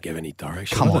that. I didn't give any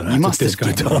direction. Come on, you must have disco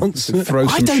given dance.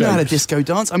 I don't know how to disco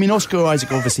dance. I mean, Oscar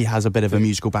Isaac obviously has a bit of a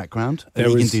musical background. He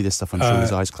can do this stuff, I'm sure, with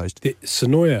his eyes closed.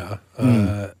 Sonoya,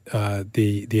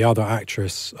 the other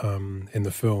actress in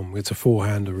the film, it's a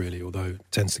four-hander really, although it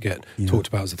tends to get talked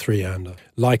about as a three-hander.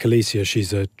 Like Alicia,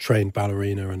 she's a trained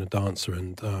ballerina and a dancer.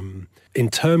 And in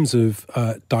terms of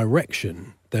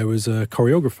direction, there was a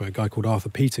choreographer, a guy called Arthur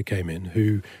Peter came in,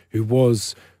 who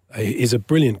is a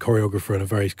brilliant choreographer and a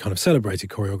very kind of celebrated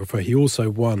choreographer. He also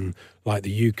won like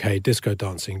the UK disco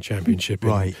dancing championship in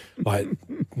like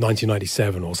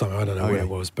 1997 or something. I don't know where it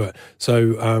was, but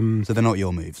so they're not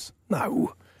your moves.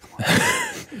 No.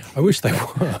 I wish they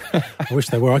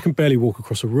were. I can barely walk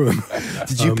across a room.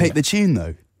 Did you pick the tune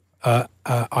though?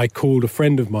 I called a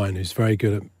friend of mine who's very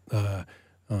good at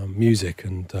music,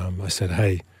 and I said,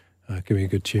 "Hey, give me a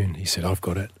good tune." He said, "I've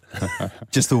got it."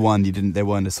 Just the one you didn't. There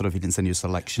weren't a sort of. He didn't send you a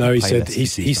selection. No, he said.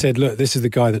 He said, "Look, this is the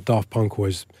guy that Daft Punk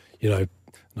was. You know,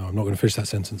 no, I'm not going to finish that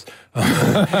sentence."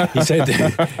 He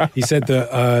said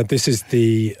that this is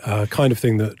the kind of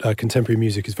thing that contemporary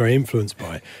music is very influenced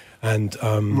by. And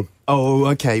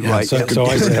okay, right. So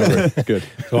I said, good.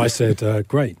 So I said,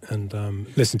 great, and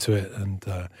listened to it, and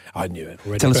I knew it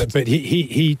already. But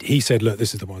he said, look,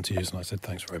 this is the one to use, and I said,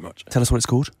 thanks very much. Tell us what it's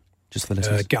called, just for the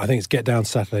listeners. I think it's Get Down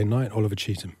Saturday Night, Oliver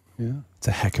Cheatham. Yeah, it's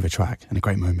a heck of a track and a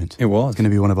great moment. It was. It's going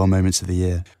to be one of our moments of the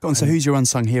year. Go on. So who's your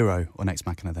unsung hero on Ex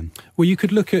Machina then? Well, you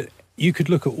could look at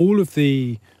all of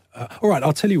the. All right,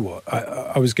 I'll tell you what.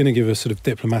 I was going to give a sort of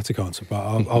diplomatic answer, but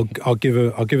I'll give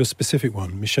a specific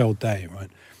one. Michelle Day, right?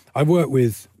 I worked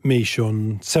with Mish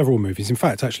on several movies. In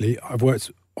fact, actually, I've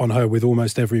worked on her with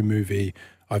almost every movie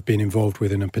I've been involved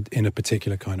with in a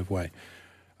particular kind of way,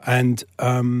 and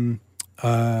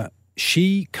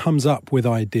she comes up with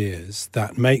ideas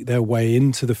that make their way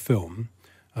into the film.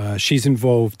 She's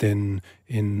involved in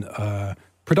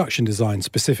production design,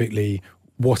 specifically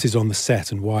what is on the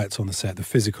set and why it's on the set, the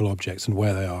physical objects and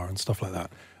where they are and stuff like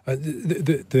that.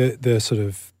 The sort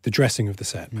of the dressing of the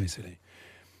set, basically.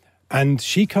 And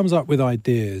she comes up with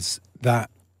ideas that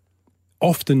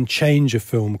often change a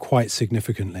film quite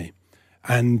significantly.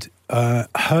 And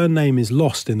her name is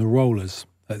lost in the rollers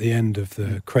at the end of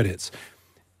the credits.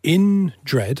 In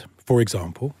Dredd, for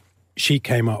example, she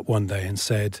came up one day and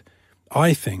said,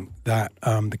 I think that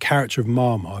the character of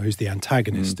Mama, who's the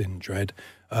antagonist in Dredd,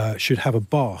 should have a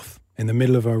bath in the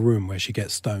middle of her room where she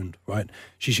gets stoned, right?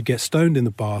 She should get stoned in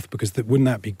the bath because wouldn't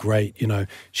that be great, you know?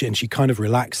 She kind of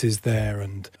relaxes there,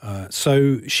 and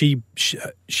so she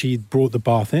brought the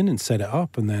bath in and set it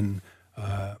up, and then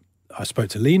I spoke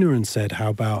to Lena and said, how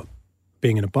about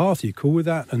being in a bath? Are you cool with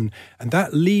that? And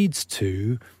that leads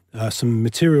to some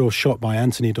material shot by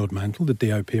Anthony Dodmantle, the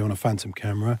DOP, on a Phantom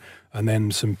camera, and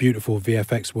then some beautiful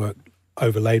VFX work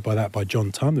overlaid by that by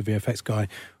John Tum, the VFX guy.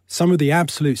 Some of the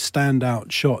absolute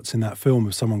standout shots in that film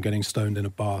of someone getting stoned in a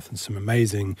bath, and some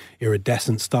amazing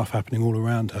iridescent stuff happening all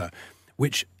around her,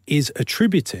 which is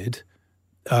attributed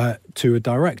to a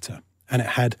director. And it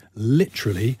had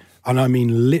literally, and I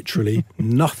mean literally,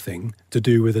 nothing to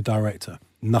do with a director.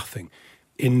 Nothing.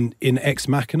 In Ex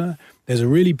Machina, there's a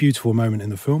really beautiful moment in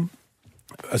the film,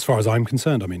 as far as I'm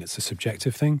concerned. I mean, it's a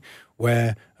subjective thing,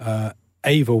 where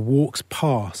Ava walks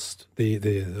past,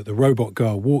 the robot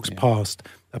girl walks past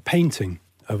a painting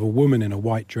of a woman in a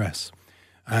white dress.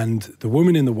 And the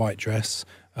woman in the white dress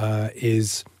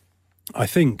is, I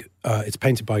think, it's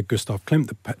painted by Gustav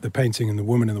Klimt. The painting and the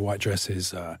woman in the white dress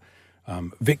is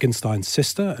Wittgenstein's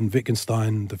sister, and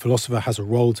Wittgenstein, the philosopher, has a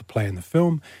role to play in the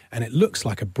film, and it looks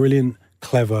like a brilliant,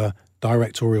 clever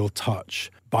directorial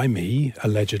touch by me,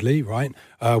 allegedly, right?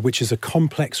 Which is a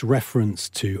complex reference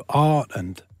to art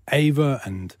and Ava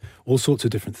and all sorts of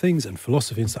different things and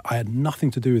philosophy and stuff. I had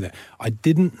nothing to do with it. I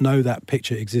didn't know that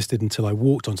picture existed until I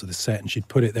walked onto the set, and she'd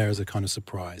put it there as a kind of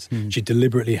surprise. She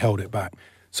deliberately held it back.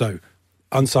 So,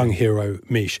 unsung hero,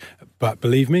 Mish. But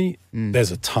believe me,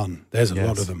 there's a ton. There's a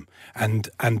lot of them. And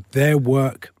their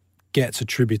work gets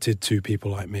attributed to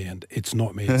people like me, and it's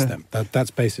not me, it's them.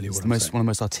 That's basically what I'm saying. One of the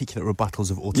most articulate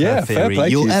rebuttals of auteur theory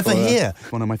you'll ever hear.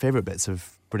 One of my favourite bits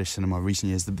of British cinema recent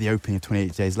years, the opening of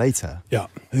 28 Days Later. Yeah.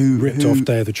 Ripped off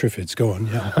Day of the Triffids. Go on,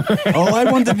 yeah. I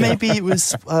wondered maybe it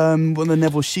was one of the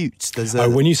Neville shoots.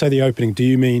 When you say the opening, do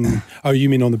you mean... you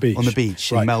mean on the beach? On the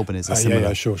beach in Melbourne, is it similar?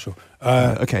 Yeah, sure.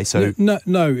 Okay, so...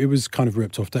 No, it was kind of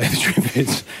ripped off Day of the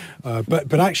Triffids.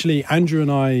 But actually, Andrew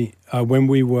and I, when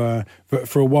we were...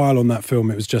 For a while on that film,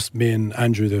 it was just me and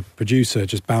Andrew, the producer,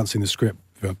 just bouncing the script,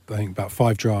 I think about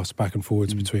 5 drafts back and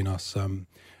forwards between us.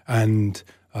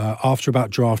 After about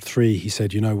draft 3, he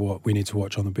said, "You know what? We need to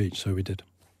watch On the Beach." So we did.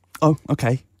 Oh,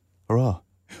 okay. Hurrah.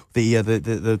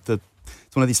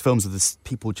 It's one of these films that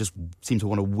people just seem to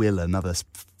want to will another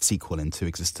sequel into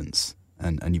existence.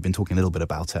 And you've been talking a little bit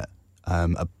about it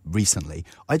recently.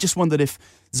 I just wondered if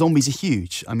zombies are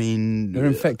huge. I mean... They're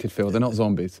infected, Phil. They're not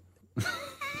zombies.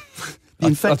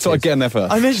 Infected. I thought I'd get in there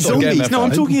first. I meant zombies. No, I'm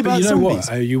talking about you know zombies.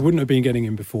 What? You wouldn't have been getting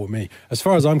in before me. As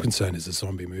far as I'm concerned, it's a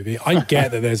zombie movie. I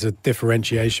get that there's a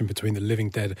differentiation between the living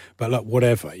dead, but look,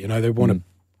 whatever. You know, they want to...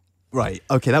 Right.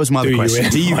 Okay, that was my other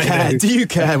question. Do you care? Do you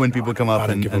care when people come up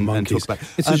and talk about...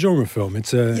 It's a genre film.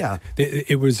 It's a...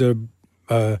 It was the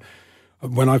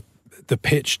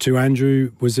pitch to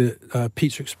Andrew was at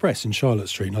Pizza Express in Charlotte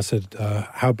Street. And I said,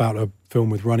 how about a film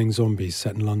with running zombies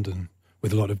set in London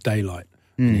with a lot of daylight?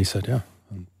 And he said, yeah.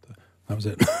 And that was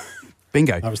it.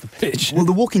 Bingo. That was the pitch. Well,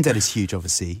 The Walking Dead is huge,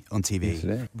 obviously, on TV.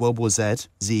 Yes, World War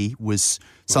Z was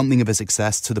something of a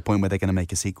success to the point where they're going to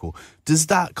make a sequel. Does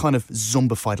that kind of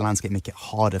zombified landscape make it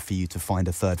harder for you to find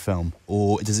a third film?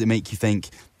 Or does it make you think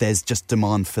there's just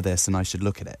demand for this and I should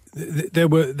look at it? There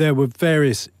were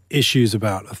various issues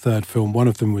about a third film. One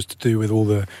of them was to do with all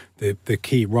the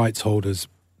key rights holders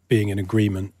being in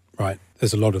agreement, right?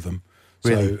 There's a lot of them.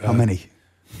 Really? So, how many?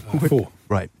 4.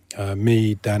 Right.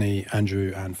 Me, Danny,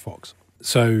 Andrew, and Fox.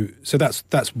 So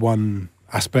that's one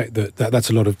aspect that's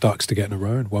a lot of ducks to get in a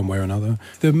row, one way or another.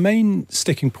 The main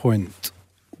sticking point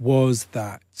was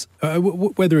that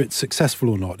whether it's successful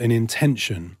or not, in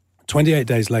intention, 28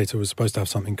 Days Later was supposed to have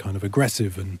something kind of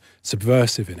aggressive and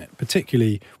subversive in it,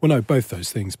 particularly, well, no, both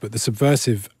those things, but the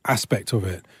subversive aspect of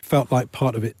it felt like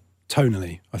part of it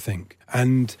tonally, I think.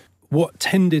 And what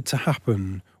tended to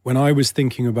happen when I was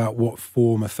thinking about what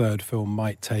form a third film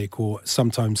might take, or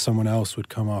sometimes someone else would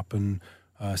come up and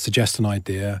suggest an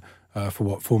idea for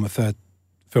what form a third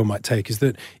film might take, is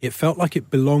that it felt like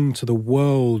it belonged to the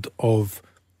world of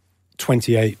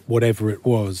 28, whatever it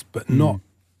was, but not,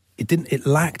 it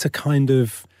lacked a kind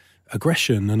of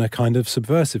aggression and a kind of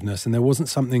subversiveness, and there wasn't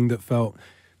something that felt,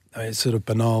 it's sort of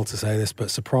banal to say this, but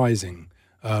surprising.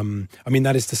 I mean,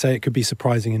 that is to say it could be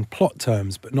surprising in plot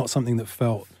terms, but not something that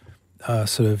felt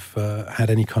had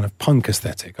any kind of punk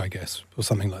aesthetic, I guess, or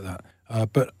something like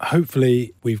that. But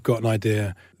hopefully we've got an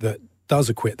idea that does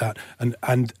acquit that.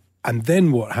 And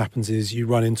then what happens is you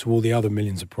run into all the other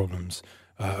millions of problems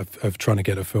of trying to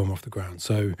get a film off the ground.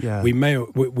 So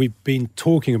we've been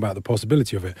talking about the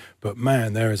possibility of it, but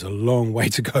man, there is a long way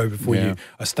to go before you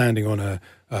are standing on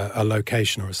a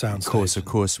location or a sound stage. Of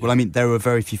course. Well, I mean, there are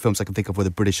very few films I can think of where the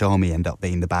British Army end up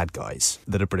being the bad guys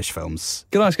that are British films.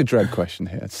 Can I ask a Dredd question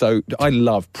here? So I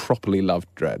properly loved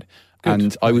Dredd. Good.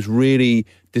 And I was really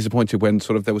disappointed when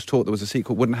sort of there was talk there was a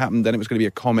sequel, wouldn't happen, then it was going to be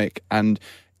a comic. And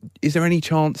is there any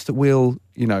chance that we'll,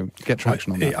 get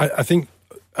traction on that? I think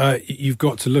you've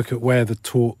got to look at where the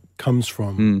talk comes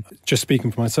from. Just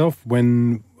speaking for myself,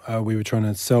 when we were trying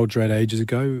to sell Dredd ages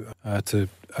ago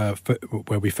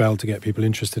where we failed to get people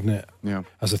interested in it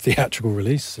as a theatrical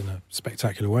release in a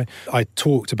spectacular way. I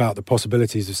talked about the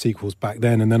possibilities of sequels back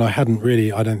then, and then I hadn't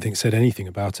really, I don't think, said anything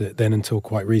about it then until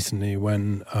quite recently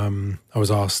when I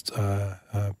was asked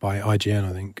by IGN,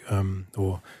 I think,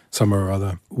 or somewhere or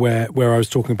other, where I was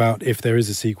talking about if there is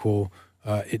a sequel,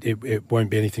 it won't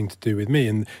be anything to do with me.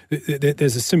 And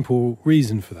there's a simple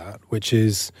reason for that, which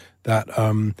is that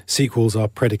sequels are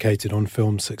predicated on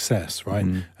film success, right?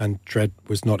 And Dredd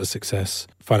was not a success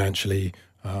financially.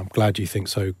 I'm glad you think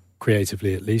so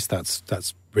creatively at least.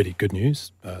 That's really good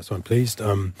news. So I'm pleased.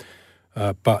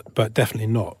 But definitely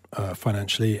not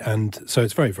financially, and so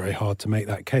it's very, very hard to make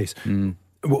that case.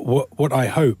 What I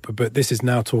hope, but this is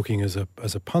now talking as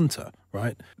a punter,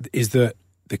 right, is that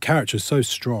the character is so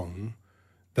strong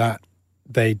that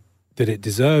it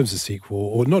deserves a sequel,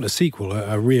 or not a sequel,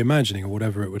 a reimagining, or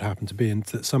whatever it would happen to be, and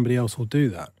that somebody else will do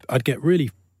that. I'd get really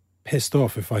pissed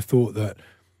off if I thought that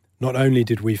not only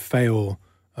did we fail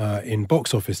in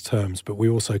box office terms, but we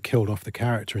also killed off the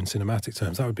character in cinematic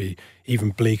terms. That would be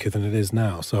even bleaker than it is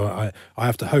now. So I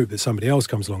have to hope that somebody else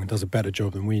comes along and does a better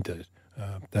job than we did.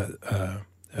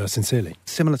 Sincerely.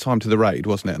 Similar time to The Raid,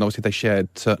 wasn't it? And obviously they shared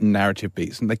certain narrative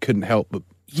beats, and they couldn't help but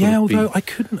although I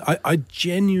couldn't. I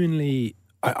genuinely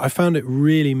I found it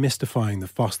really mystifying, the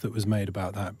fuss that was made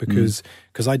about that, because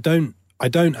I don't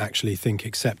actually think,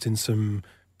 except in some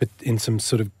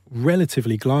sort of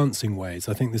relatively glancing ways,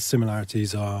 I think the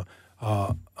similarities are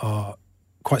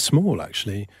quite small,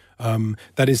 actually.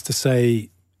 That is to say,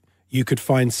 you could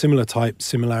find similar type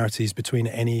similarities between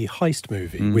any heist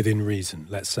movie within reason,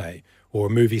 let's say, or a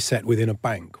movie set within a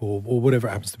bank, or whatever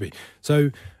it happens to be. So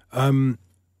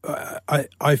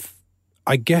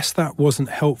I guess that wasn't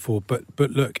helpful, but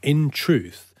look, in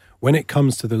truth, when it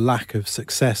comes to the lack of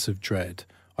success of Dredd,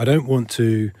 I don't want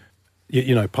to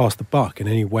pass the buck in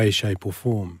any way, shape or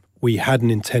form. We had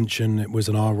an intention. It was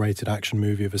an R-rated action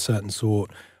movie of a certain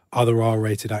sort. Other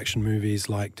R-rated action movies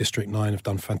like District 9 have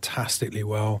done fantastically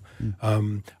well.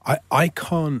 I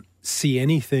can't see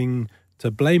anything to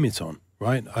blame it on,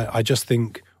 right? I just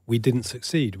think we didn't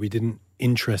succeed. We didn't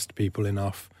interest people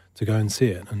enough to go and see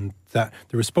it. And that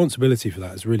the responsibility for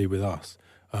that is really with us.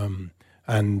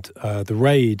 The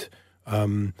Raid,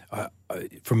 from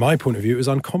my point of view, it was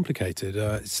uncomplicated.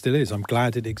 It still is. I'm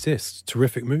glad it exists.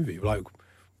 Terrific movie. Like,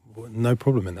 no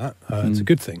problem in that. It's a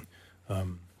good thing.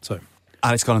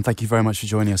 Alex Garland, thank you very much for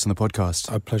joining us on the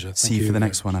podcast. A pleasure. See you for the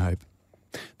next one, I hope.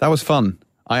 That was fun.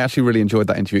 I actually really enjoyed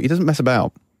that interview. He doesn't mess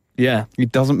about. Yeah. He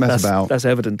doesn't mess about. That's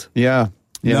evident. Yeah.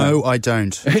 No, I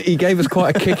don't. He gave us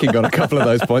quite a kicking on a couple of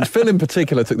those points. Phil in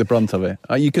particular took the brunt of it.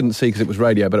 You couldn't see because it was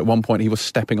radio, but at one point he was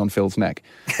stepping on Phil's neck.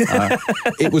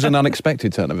 It was an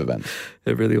unexpected turn of events.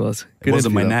 It really was. It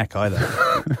wasn't my neck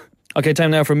either. Okay,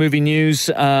 time now for movie news.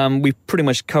 We've pretty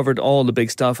much covered all the big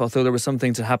stuff, although there were some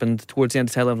things that happened towards the end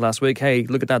of tail end of last week. Hey,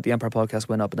 look at that, the Empire podcast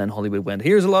went up and then Hollywood went.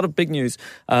 Here's a lot of big news.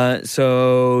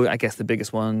 So I guess the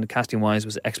biggest one, casting-wise,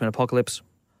 was X-Men Apocalypse.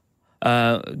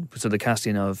 So the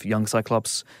casting of young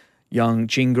Cyclops, young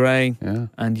Jean Grey,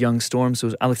 and young Storm. So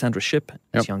it was Alexandra Shipp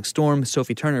as young Storm,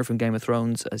 Sophie Turner from Game of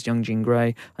Thrones as young Jean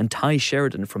Grey, and Ty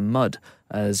Sheridan from Mud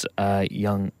as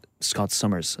young Scott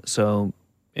Summers. So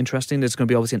interesting. There's going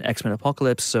to be obviously an X-Men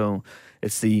Apocalypse. So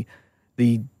it's the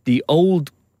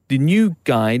new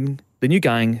gang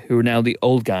who are now the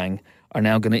old gang are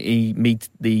now going to meet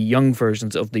the young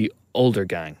versions of the older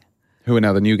gang, who are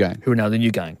now the new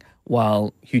gang.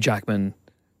 While Hugh Jackman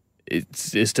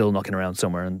is still knocking around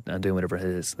somewhere and doing whatever it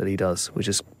is that he does, which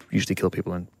is usually kill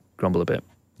people and grumble a bit.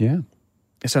 Yeah.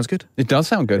 It sounds good. It does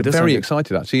sound good. Very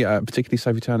excited, actually. Particularly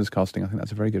Sophie Turner's casting. I think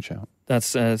that's a very good shout. That's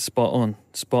spot on.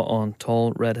 Spot on.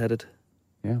 Tall, red-headed.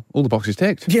 Yeah. All the boxes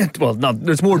ticked. Yeah, well, no,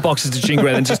 there's more boxes to Jean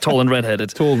Grey than just tall and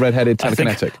red-headed. Tall, red-headed,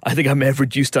 telekinetic. I think I may have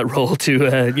reduced that role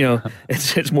to,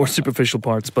 it's more superficial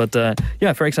parts. But,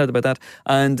 yeah, very excited about that.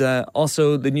 And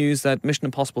also the news that Mission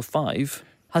Impossible 5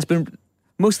 has been...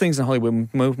 Most things in Hollywood,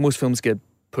 most films get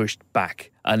pushed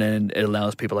back, and then it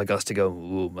allows people like us to go,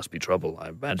 ooh, must be trouble. I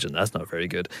imagine that's not very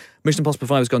good. Mission Impossible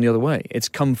 5 has gone the other way. It's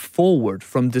come forward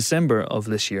from December of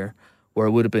this year, where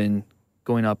it would have been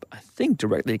going up, I think,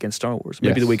 directly against Star Wars.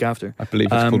 Maybe the week after. I believe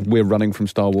it's called We're Running from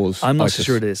Star Wars. I'm not so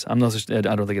sure it is. I don't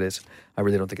think it is. I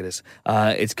really don't think it is.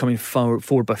 It's coming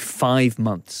forward by 5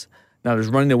 months. Now there's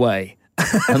running away.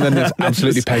 And then there's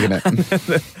absolutely pegging it.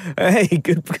 Hey,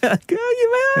 good.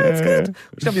 It's good.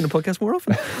 We should have you on a podcast more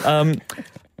often.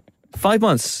 5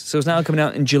 months. So it's now coming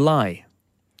out in July.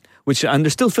 And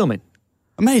they're still filming.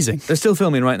 Amazing. They're still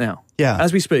filming right now. Yeah.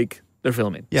 As we speak, they're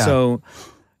filming. Yeah. So...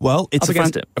 Well, it's a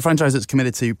franchise that's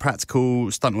committed to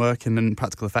practical stunt work and then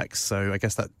practical effects, so I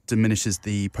guess that diminishes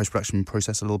the post-production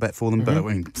process a little bit for them, but I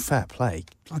mean, fair play.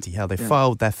 Bloody hell, they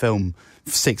filed their film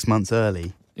 6 months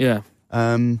early. Yeah.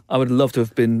 I would love to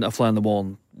have been a fly on the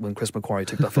wall when Chris McQuarrie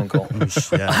took that phone call.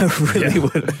 I really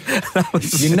would.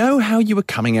 You know how you were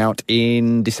coming out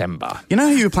in December? You know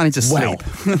how you were planning to sleep?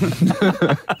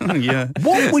 Yeah.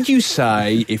 What would you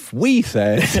say if we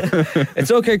said...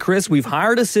 It's okay, Chris. We've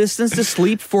hired assistants to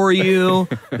sleep for you.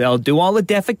 They'll do all the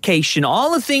defecation,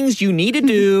 all the things you need to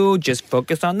do. Just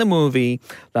focus on the movie.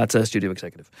 That's a studio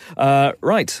executive.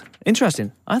 Right.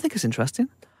 Interesting. I think it's interesting.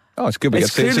 Oh, it's good we get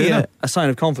It's to see it clearly sooner. a sign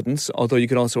of confidence, although you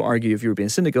could also argue, if you were being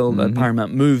cynical, that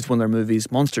Paramount moved one of their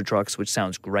movies, Monster Trucks, which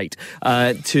sounds great,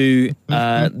 to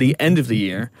the end of the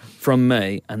year from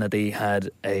May, and that they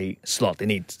had a slot. They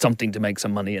need something to make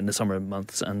some money in the summer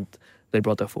months, and they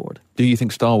brought that forward. Do you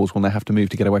think Star Wars will now have to move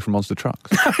to get away from monster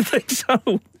trucks? I think so.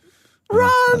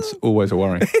 Run! That's always a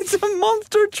worry. It's a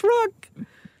monster truck.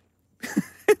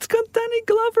 It's got Danny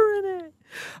Glover in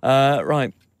it.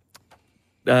 Right.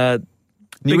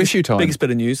 New issue time. Biggest bit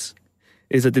of news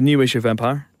is that the new issue of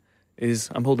Empire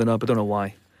I'm holding it up, I don't know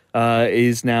why,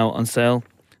 is now on sale.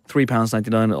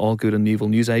 £3.99 at all good and evil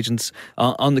newsagents.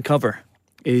 On the cover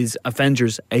is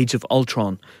Avengers Age of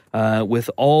Ultron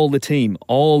with all the team.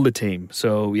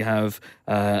 So we have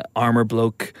Armour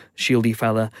Bloke, Shieldy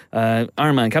fella,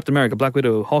 Iron Man, Captain America, Black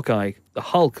Widow, Hawkeye, the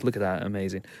Hulk, look at that,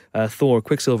 amazing. Thor,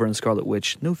 Quicksilver and Scarlet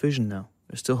Witch. No Vision now.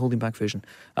 They're still holding back Vision.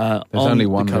 There's only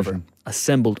one the cover, Vision.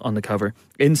 assembled on the cover.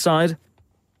 Inside,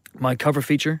 my cover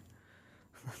feature.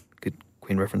 Good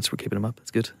Queen reference, we're keeping them up.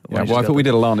 That's good. Yeah, well, I thought we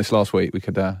did Alanis last week. We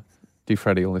could do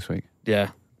Freddie all this week.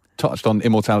 Yeah. Touched on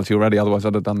immortality already, otherwise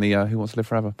I'd have done the Who Wants to Live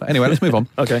Forever. But anyway, let's move on.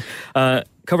 Okay.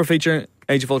 Cover feature,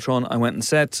 Age of Ultron. I went and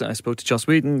set. I spoke to Joss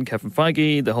Whedon, Kevin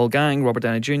Feige, the whole gang, Robert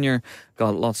Downey Jr.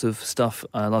 Got lots of stuff,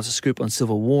 lots of scoop on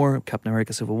Civil War, Captain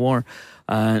America Civil War,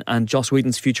 and Joss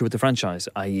Whedon's future with the franchise,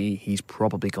 i.e. he's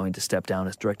probably going to step down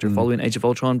as director following Age of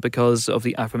Ultron because of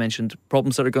the aforementioned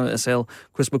problems that are going to assail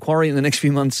Chris McQuarrie in the next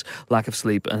few months, lack of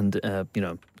sleep and,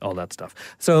 all that stuff.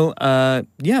 So,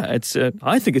 it's.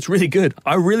 I think it's really good.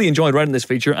 I really enjoyed writing this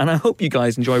feature, and I hope you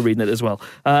guys enjoy reading it as well.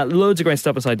 Loads of great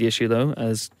stuff inside the issue, though,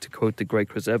 as to quote the great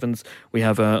Chris Evans. We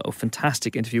have a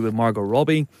fantastic interview with Margot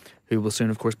Robbie, who will soon,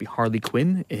 of course, be Harley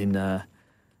Quinn in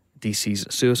DC's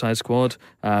Suicide Squad.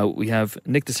 We have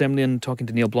Nick DeSemlian talking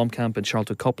to Neil Blomkamp and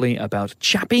Charlotte Copley about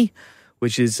Chappie,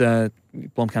 which is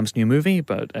Blomkamp's new movie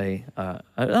about a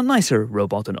nicer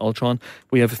robot than Ultron.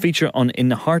 We have a feature on In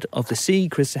the Heart of the Sea,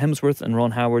 Chris Hemsworth and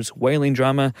Ron Howard's whaling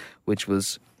drama, which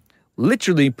was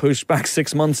literally pushed back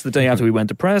 6 months the day after we went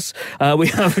to press. We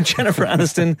have Jennifer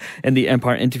Aniston in the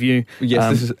Empire interview.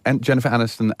 Yes, this is Jennifer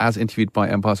Aniston as interviewed by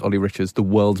Empire's Ollie Richards, the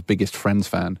world's biggest Friends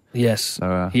fan. Yes,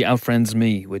 So, he outfriends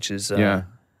me, which is...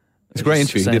 it's a great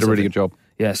interview. He did a really good job.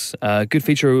 Yes, good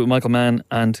feature with Michael Mann,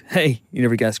 and hey, you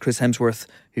never guessed, Chris Hemsworth,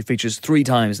 who features 3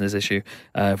 times in this issue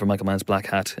for Michael Mann's Black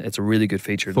Hat. It's a really good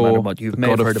feature, no matter what you may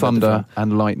have heard about the thunder film.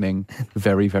 and lightning,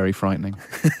 very, very frightening.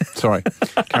 Sorry,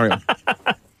 carry on.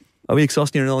 Are we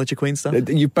exhausting your knowledge of Queen stuff?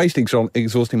 You're basically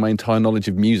exhausting my entire knowledge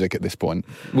of music at this point.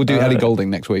 We'll do Ellie Goulding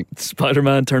next week.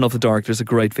 Spider-Man Turn Off the Dark. There's a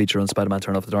great feature on Spider-Man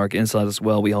Turn Off the Dark. Inside as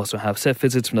well, we also have set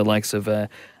visits from the likes of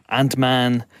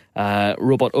Ant-Man,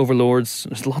 Robot Overlords.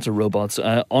 There's lots of robots.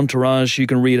 Entourage. You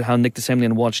can read how Nick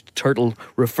DeSemlian watched Turtle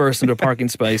reverse into a parking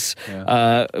space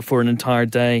for an entire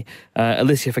day.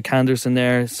 Alicia Vikander's in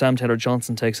there. Sam Taylor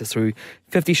Johnson takes us through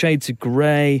 50 Shades of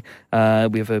Grey.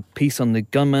 We have a piece on the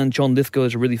gunman. John Lithgow.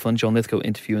 There's a really fun John Lithgow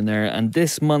interview in there. And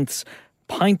this month's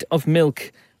Pint of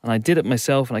Milk, and I did it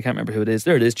myself and I can't remember who it is.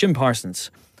 There it is, Jim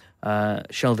Parsons.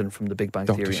 Sheldon from The Big Bang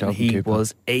Dr. Theory. Sheldon And he Cooper.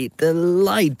 was a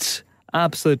delight.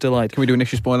 Absolute delight. Can we do an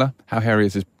issue spoiler? How hairy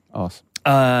is his arse?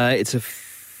 It's a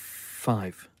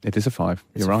 5. It is a 5.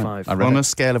 It's You're a right. 5. I read On it. a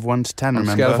scale of 1 to 10, On a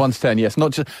remember? scale of 1 to 10, yes.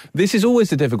 Not just. This is always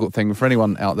the difficult thing for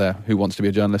anyone out there who wants to be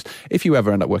a journalist. If you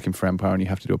ever end up working for Empire and you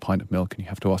have to do a pint of milk and you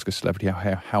have to ask a celebrity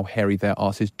how hairy their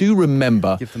arse is, do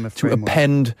remember Give them a to framework.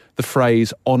 append the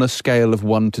phrase on a scale of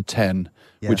 1 to 10.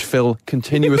 Yeah. Which Phil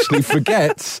continuously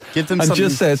forgets Give them and something-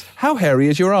 just says, how hairy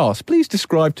is your arse? Please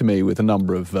describe to me with a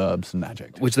number of verbs and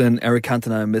adjectives. Which then Eric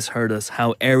Cantona misheard us.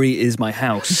 How airy is my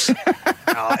house?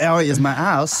 Oh, is my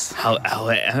house.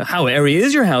 how airy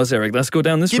is your house, Eric? Let's go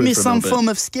down this Give route me for a some little bit. form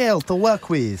of scale to work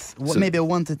with. Maybe a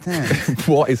 1 to 10.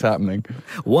 What is happening?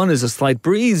 1 is a slight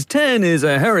breeze. 10 is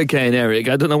a hurricane, Eric.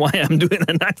 I don't know why I'm doing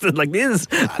an accent like this,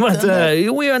 but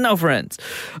we are now friends.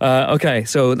 Okay,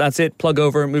 so that's it. Plug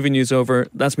over, movie news over.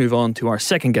 Let's move on to our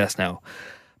second guest now.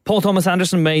 Paul Thomas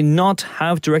Anderson may not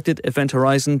have directed Event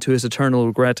Horizon to his eternal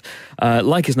regret,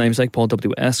 like his namesake, Paul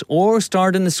W.S., or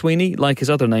starred in The Sweeney, like his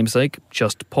other namesake,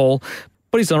 just Paul.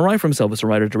 But he's done all right for himself as a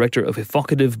writer-director of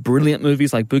evocative, brilliant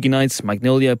movies like Boogie Nights,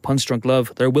 Magnolia, Punch Drunk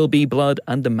Love, There Will Be Blood,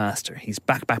 and The Master. He's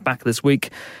back this week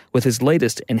with his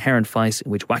latest Inherent Vice,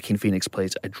 in which Joaquin Phoenix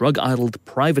plays a drug-addled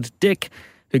private dick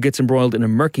who gets embroiled in a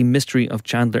murky mystery of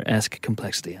Chandler-esque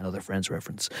complexity. Another Friends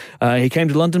reference. He came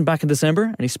to London back in December,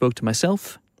 and he spoke to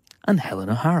myself and Helen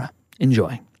O'Hara.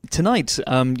 Enjoy. Tonight,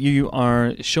 you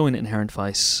are showing Inherent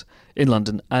Vice in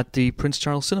London at the Prince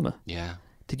Charles Cinema. Yeah,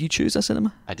 Did you choose that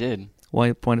cinema? I did. Why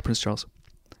the Prince Charles?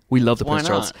 We love the Why Prince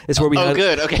Charles. not? It's where we Oh, had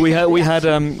good, okay. we had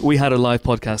a live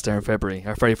podcast there in February,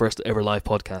 our very first ever live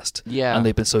podcast. Yeah. And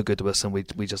they've been so good to us, and we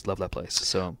just love that place.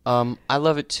 So I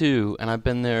love it too, and I've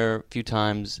been there a few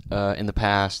times in the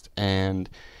past, and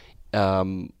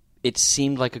it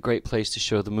seemed like a great place to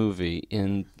show the movie.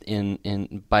 In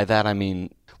by that I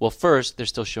mean, well, first they're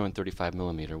still showing 35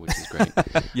 millimeter, which is great.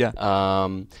 yeah.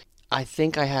 I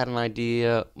think I had an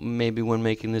idea maybe when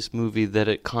making this movie that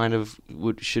it kind of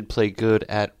should play good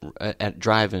at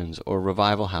drive-ins or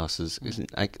revival houses.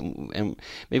 And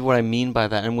maybe what I mean by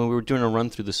that, and when we were doing a run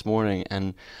through this morning,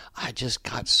 and I just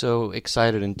got so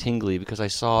excited and tingly because I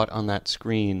saw it on that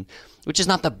screen, which is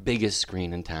not the biggest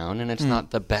screen in town, and it's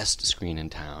not the best screen in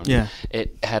town. Yeah.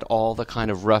 It had all the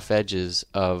kind of rough edges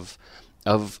of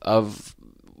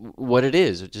what it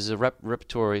is, which is a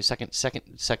repertory second.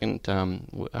 I don't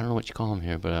know what you call them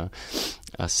here, but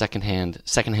a secondhand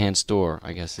store,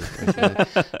 I guess. I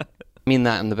mean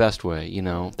that in the best way, you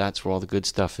know. That's where all the good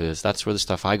stuff is. That's where the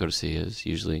stuff I go to see is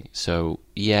usually. So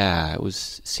yeah,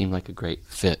 seemed like a great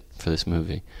fit for this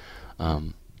movie.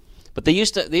 But they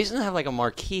used to have like a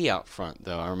marquee out front,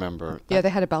 though. I remember. Yeah, they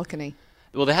had a balcony.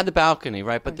 Well, they had the balcony,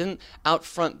 right? But then out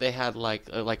front they had like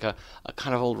a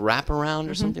kind of old wraparound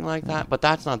or something like that. But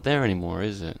that's not there anymore,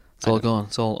 is it? It's all gone.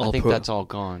 It's all. I think that's all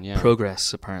gone. Yeah.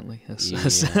 Progress apparently has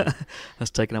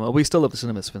taken them. We still love the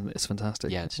cinema. It's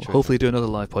fantastic. Yeah, it's true. Hopefully, do another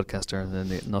live podcast there in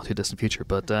the not too distant future.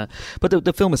 But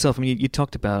the film itself. I mean, you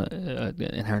talked about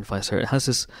Inherent Vice. It has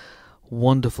this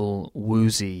wonderful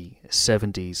woozy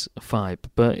 70s vibe,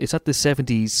 but it's at the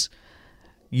 70s.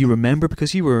 You remember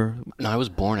because you were... No, I was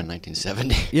born in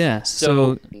 1970. Yeah,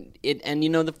 so and you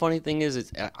know the funny thing is,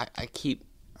 I keep...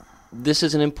 This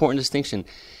is an important distinction.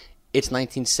 It's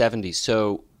 1970,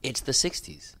 so it's the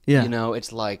 60s. Yeah. You know,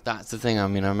 it's like, that's the thing. I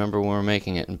mean, I remember when we were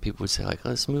making it, and people would say, like, oh,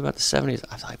 this movie about the 70s.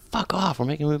 I was like, fuck off, we're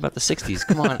making a movie about the 60s.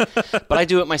 Come on. But I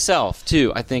do it myself,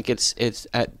 too. I think it's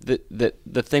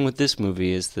the thing with this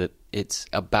movie is that it's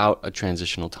about a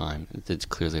transitional time. It's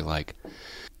clearly like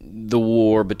the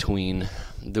war between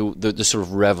the sort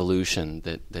of revolution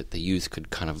that the youth could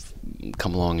kind of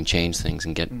come along and change things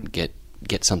and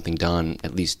get something done,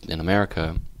 at least in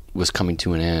America, was coming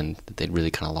to an end. That they'd really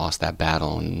kind of lost that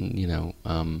battle, and you know,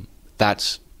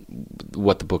 that's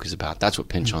what the book is about. That's what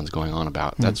Pynchon's going on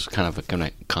about. That's kind of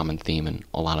a common theme in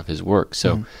a lot of his work.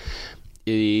 So,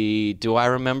 do I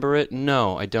remember it?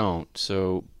 No, I don't.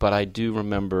 So, but I do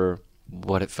remember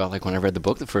what it felt like when I read the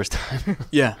book the first time.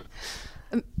 Yeah.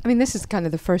 I mean, this is kind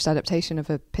of the first adaptation of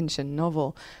a Pynchon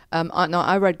novel.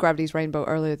 I read Gravity's Rainbow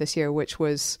earlier this year, which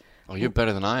was... Oh, you're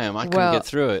better than I am. I couldn't get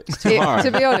through it. It's too hard.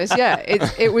 To be honest, yeah.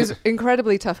 It was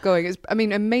incredibly tough going. It's, I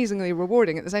mean, amazingly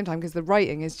rewarding at the same time because the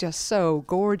writing is just so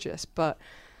gorgeous, but...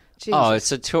 Jesus. Oh,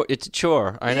 it's a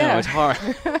chore. I know, it's hard.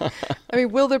 I mean,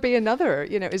 will there be another?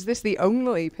 You know, is this the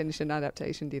only Pynchon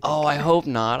adaptation, do you think? Oh, I hope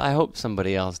not. I hope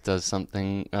somebody else does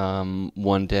something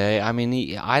one day. I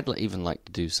mean, I'd even like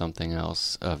to do something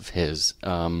else of his.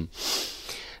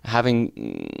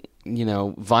 Having, you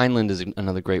know, Vineland is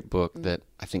another great book that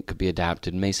I think could be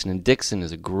adapted. Mason and Dixon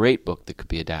is a great book that could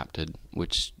be adapted,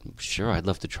 which, sure, I'd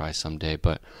love to try someday,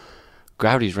 but...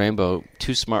 Gravity's Rainbow,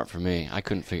 too smart for me. I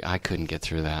couldn't get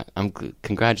through that.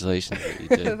 Congratulations that you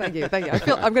did. Thank you. I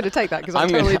feel I'm going to take that because I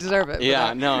totally deserve it.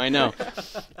 Yeah, no, I know.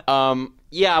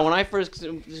 Yeah, when I first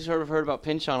sort of heard about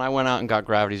Pynchon, I went out and got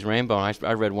Gravity's Rainbow, and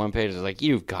I read one page. I was like,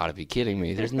 "You've got to be kidding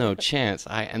me! There's no chance."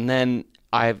 And then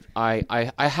I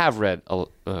have read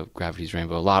Gravity's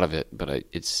Rainbow, a lot of it, but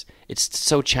it's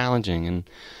so challenging, and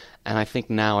I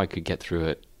think now I could get through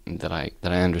it, that I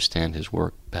understand his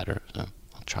work better. So.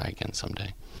 Try again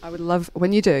someday. I would love,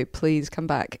 when you do, please come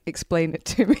back, explain it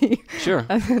to me. Sure.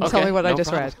 And then tell me what I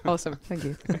just problem. read. Awesome. Thank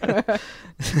you.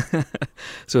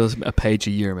 So it's a page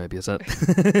a year, maybe. Is that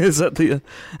the...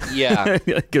 Yeah.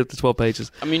 Get the 12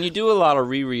 pages. I mean, you do a lot of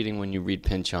rereading when you read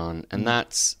Pynchon, and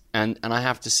that's... And I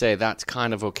have to say, that's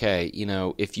kind of okay. You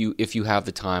know, if you have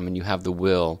the time and you have the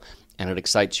will, and it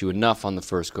excites you enough on the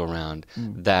first go-round,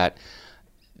 that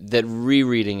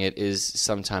rereading it is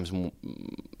sometimes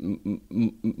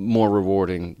more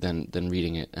rewarding than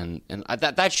reading it, and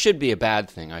that should be a bad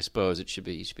thing, I suppose. You should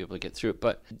be able to get through it.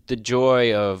 But the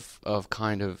joy of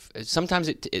kind of sometimes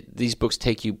these books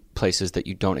take you places that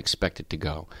you don't expect it to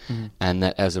go, and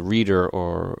that as a reader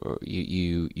or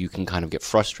you can kind of get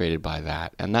frustrated by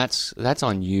that, and that's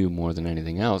on you more than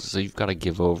anything else. So you've got to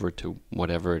give over to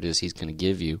whatever it is he's going to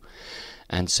give you.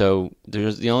 And so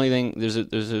there's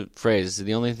a phrase,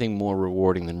 the only thing more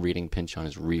rewarding than reading Pynchon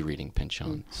is rereading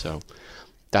Pynchon. So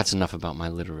that's enough about my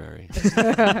literary.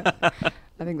 I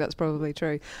think that's probably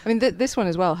true. I mean, this one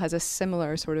as well has a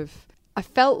similar sort of I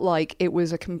felt like it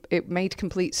was it made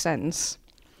complete sense,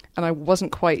 and I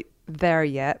wasn't quite there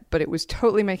yet, but it was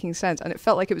totally making sense, and it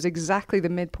felt like it was exactly the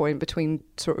midpoint between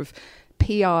sort of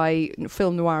PI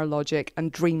film noir logic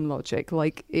and dream logic.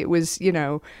 Like it was,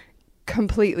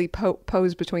 completely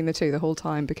posed between the two the whole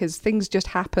time, because things just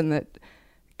happen that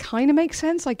kind of make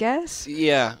sense, I guess.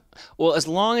 Yeah. Well, as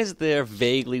long as they're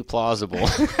vaguely plausible,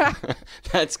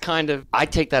 that's kind of, I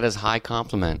take that as high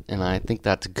compliment, and I think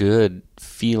that's a good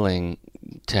feeling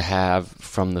to have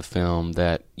from the film,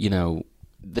 that,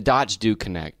 the dots do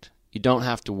connect. You don't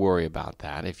have to worry about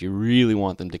that. If you really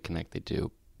want them to connect, they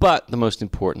do. But the most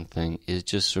important thing is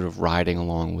just sort of riding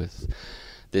along with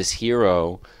this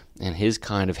hero and his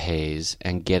kind of haze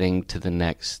and getting to the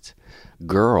next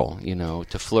girl,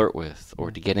 to flirt with,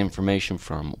 or to get information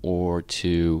from, or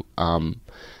to,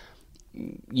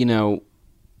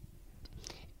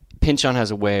 Pynchon has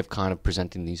a way of kind of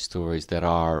presenting these stories that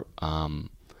are,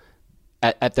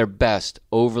 at their best,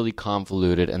 overly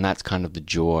convoluted, and that's kind of the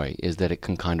joy, is that it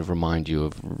can kind of remind you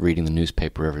of reading the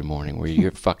newspaper every morning, where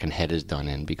your fucking head is done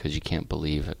in because you can't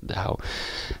believe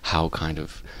how kind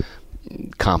of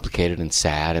complicated and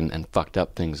sad and fucked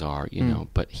up things are,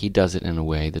 but he does it in a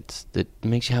way that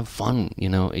makes you have fun. You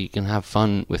can have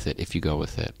fun with it if you go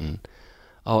with it. And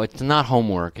it's not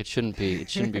homework. It shouldn't be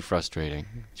frustrating.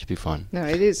 It should be fun. No,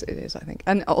 it is, I think.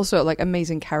 And also like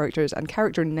amazing characters and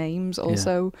character names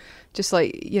also. Just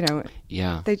like,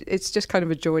 yeah. It's just kind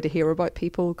of a joy to hear about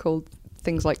people called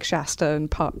things like Shasta and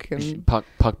Puck and Puck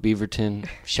Beaverton,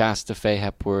 Shasta Faye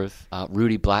Hepworth,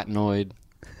 Rudy Blatnoid.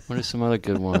 What are some other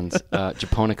good ones?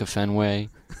 Japonica Fenway,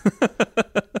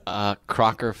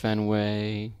 Crocker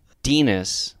Fenway,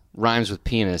 Denis rhymes with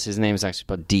penis. His name is actually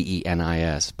spelled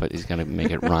Denis, but he's going to make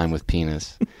it rhyme with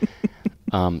penis.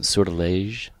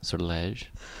 Sortilege.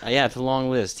 Yeah, it's a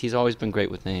long list. He's always been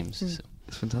great with names. So.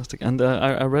 It's fantastic. And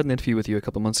I read an interview with you a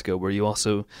couple of months ago where you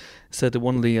also said that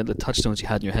one of the touchstones you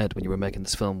had in your head when you were making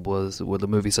this film were the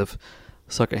movies of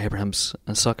Sucker, Abrahams,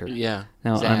 and Sucker. Yeah.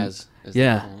 Now, Zaz.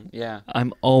 Yeah.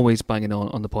 I'm always banging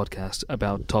on the podcast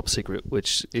about Top Secret,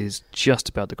 which is just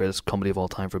about the greatest comedy of all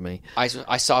time for me. I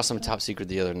saw some Top Secret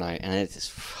the other night, and it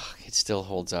still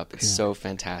holds up. It's so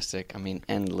fantastic. I mean,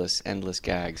 endless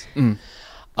gags.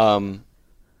 Well,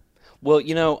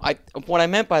 what I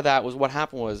meant by that was, what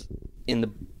happened was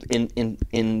in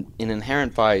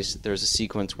Inherent Vice, there's a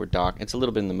sequence where Doc, it's a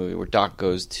little bit in the movie, where Doc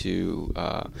goes to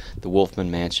the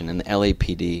Wolfman Mansion, and the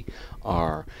LAPD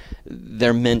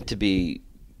they're meant to be,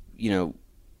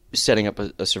 setting up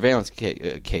a surveillance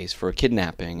case for a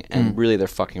kidnapping, and really they're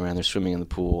fucking around. They're swimming in the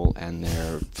pool, and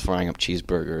they're frying up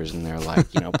cheeseburgers, and they're like,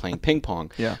 playing ping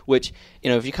pong. Yeah. Which,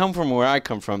 if you come from where I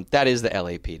come from, that is the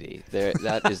LAPD.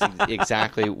 That is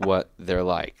exactly what they're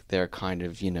like. They're kind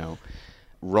of,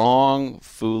 wrong,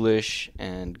 foolish,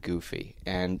 and goofy.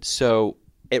 And so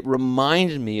it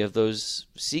reminded me of those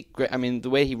the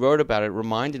way he wrote about it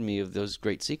reminded me of those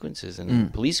great sequences in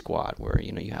Police Squad, where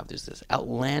you have this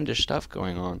outlandish stuff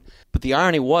going on. But the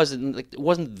irony was, it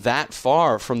wasn't that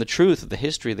far from the truth of the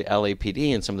history of the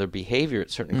LAPD and some of their behavior at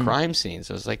certain crime scenes.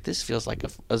 So I was like, this feels like a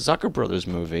Zucker Brothers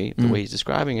movie, the way he's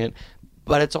describing it.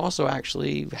 But it's also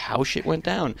actually how shit went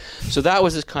down. So that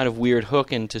was this kind of weird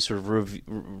hook into sort of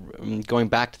going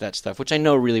back to that stuff, which I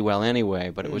know really well anyway,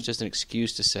 but it was just an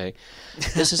excuse to say,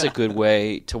 this is a good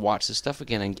way to watch this stuff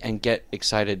again and get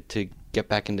excited to get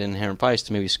back into Inherent Vice,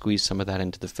 to maybe squeeze some of that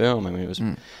into the film. I mean, it was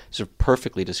sort of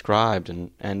perfectly described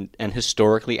and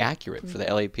historically accurate for the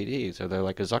LAPD. So they're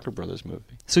like a Zucker Brothers movie.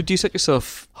 So do you set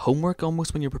yourself homework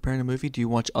almost when you're preparing a movie? Do you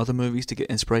watch other movies to get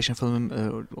inspiration from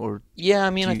them? Or yeah, I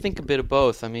mean, I think a bit of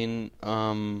both. I mean,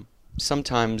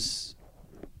 sometimes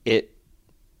you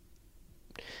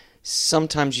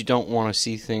don't want to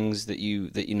see things that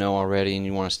you know already, and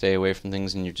you want to stay away from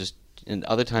things, and and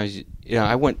other times,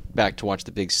 I went back to watch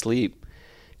The Big Sleep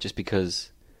just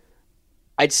because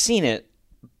I'd seen it,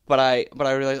 but I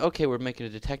realized, okay, we're making a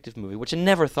detective movie, which I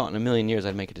never thought in a million years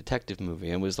I'd make a detective movie.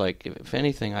 And it was like, if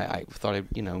anything, I thought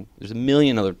there's a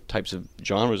million other types of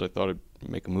genres I thought I'd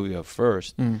make a movie of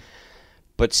first.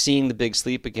 But seeing The Big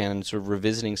Sleep again and sort of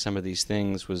revisiting some of these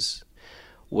things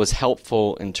was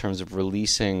helpful in terms of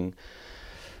releasing.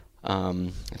 I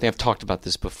think I've talked about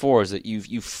this before, is that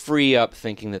you free up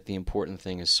thinking that the important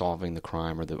thing is solving the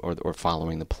crime or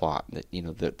following the plot, that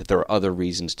that there are other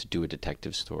reasons to do a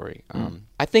detective story.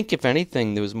 I think if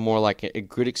anything, there was more like a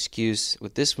good excuse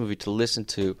with this movie to listen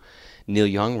to Neil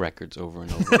Young records over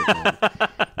and over again.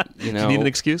 Do you need an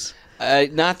excuse?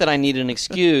 Not that I need an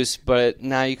excuse, but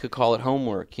now you could call it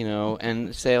homework,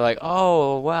 and say like,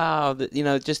 oh, wow,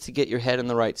 just to get your head in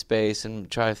the right space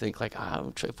and try to think like,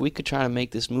 if we could try to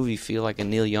make this movie feel like a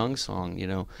Neil Young song,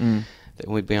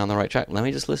 we'd be on the right track. Let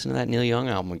me just listen to that Neil Young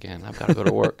album again. I've got to go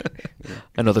to work.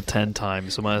 Another 10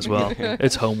 times, so might as well.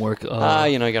 It's homework. You got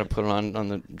to put it on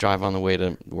the drive on the way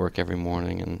to work every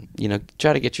morning, and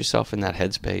try to get yourself in that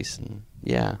headspace. And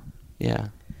yeah.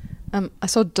 I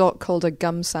saw Doc called a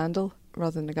gum sandal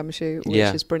rather than a gumshoe, which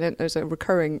is brilliant. There's a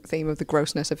recurring theme of the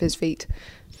grossness of his feet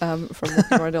from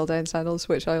walking around all day in sandals,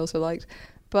 which I also liked.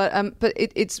 But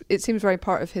it seems very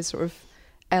part of his sort of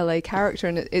LA character,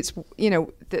 and it's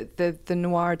the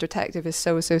noir detective is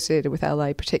so associated with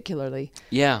LA particularly.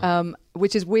 Yeah.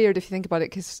 Which is weird if you think about it,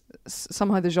 because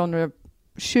somehow the genre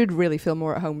should really feel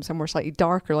more at home somewhere slightly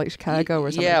darker, like Chicago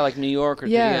or something. Yeah, like New York.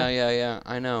 Yeah.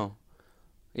 I know.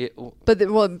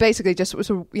 Basically, just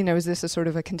is this a sort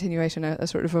of a continuation, a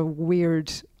sort of a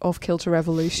weird off-kilter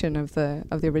evolution of the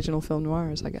original film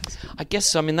noirs? I guess. I guess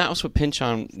so. I mean, that was what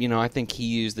Pynchon. I think he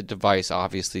used the device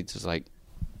obviously to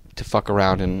fuck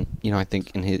around, and I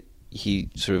think he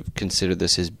sort of considered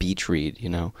this his beach read.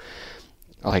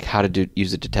 Like how to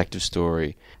use a detective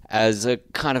story as a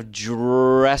kind of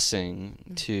dressing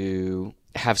to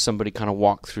have somebody kind of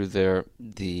walk through the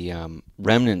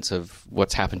remnants of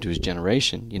what's happened to his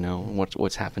generation, and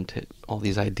what's happened to all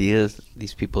these ideas.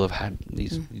 These people have had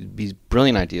these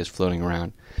brilliant ideas floating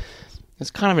around.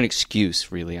 It's kind of an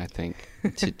excuse, really, I think,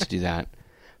 to do that.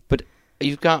 But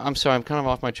I'm sorry, I'm kind of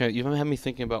off my train. You've had me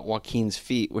thinking about Joaquin's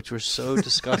feet, which were so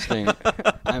disgusting.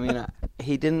 I mean,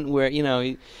 he didn't wear,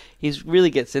 he really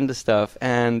gets into stuff,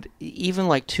 and even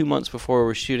like 2 months before we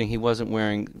were shooting, he wasn't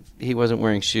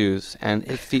wearing shoes, and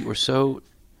his feet were so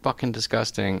fucking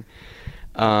disgusting.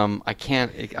 I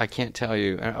can't tell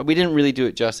you. We didn't really do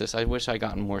it justice. I wish I'd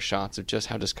gotten more shots of just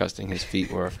how disgusting his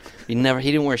feet were. He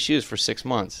didn't wear shoes for 6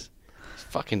 months.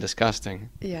 Fucking disgusting.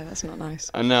 Yeah, that's not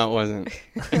nice. No, it wasn't.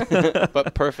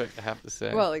 But perfect, I have to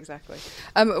say. Well, exactly.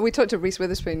 We talked to Reese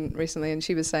Witherspoon recently, and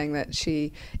she was saying that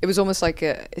it was almost like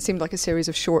it seemed like a series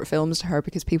of short films to her,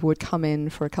 because people would come in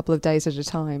for a couple of days at a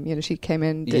time. She came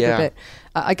in, did a bit.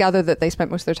 I gather that they spent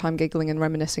most of their time giggling and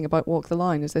reminiscing about Walk the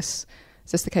Line. Is this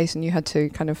the case, and you had to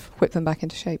kind of whip them back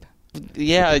into shape?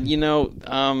 Yeah,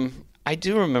 I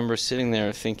do remember sitting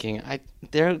there thinking,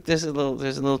 there's a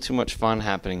little too much fun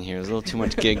happening here. There's a little too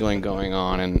much giggling going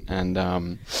on, and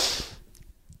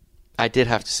I did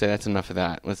have to say that's enough of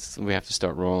that. We have to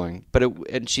start rolling.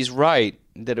 And she's right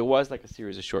that it was like a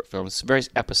series of short films. It's very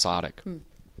episodic.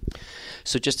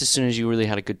 So just as soon as you really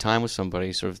had a good time with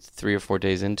somebody, sort of 3 or 4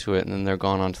 days into it, and then they're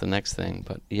gone on to the next thing.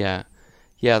 But yeah,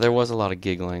 there was a lot of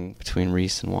giggling between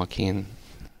Reese and Joaquin.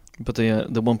 But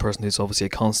the one person who's obviously a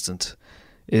constant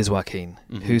is Joaquin,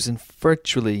 who's in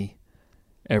virtually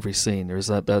every scene. There's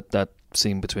that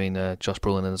scene between Josh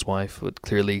Brolin and his wife, but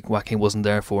clearly Joaquin wasn't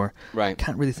there for. Right.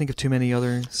 Can't really think of too many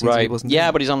other scenes right. he wasn't Yeah,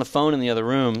 there. but he's on the phone in the other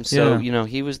room, so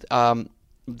he was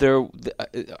there.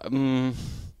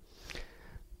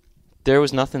 There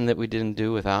was nothing that we didn't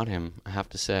do without him, I have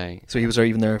to say. So he was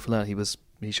even there for that. He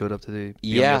showed up to do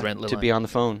be on the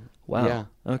phone. Wow. Yeah.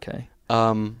 Okay.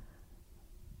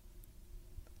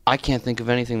 I can't think of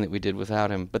anything that we did without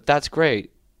him, but that's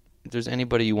great. If there's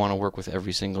anybody you want to work with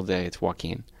every single day, it's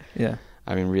Joaquin. Yeah.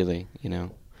 I mean, really,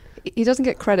 He doesn't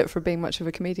get credit for being much of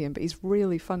a comedian, but he's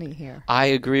really funny here. I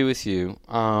agree with you.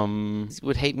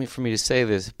 Would hate me for me to say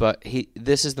this, but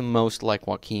this is the most like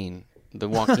Joaquin. The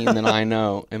Joaquin that I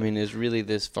know, is really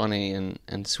this funny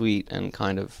and sweet and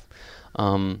kind of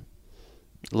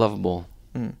lovable,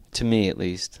 to me at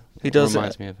least. He does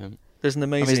reminds me of him. There's an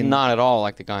amazing... he's not at all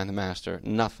like the guy in The Master.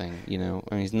 Nothing,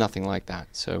 he's nothing like that.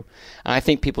 So, and I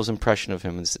think people's impression of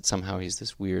him is that somehow he's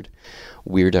this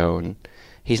weirdo, and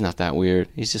he's not that weird.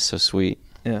 He's just so sweet.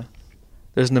 Yeah.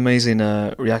 There's an amazing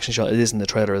reaction shot. It is in the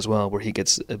trailer as well, where he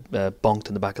gets bonked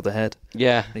in the back of the head.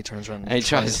 Yeah. And he turns around and he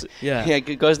tries. Yeah. Yeah,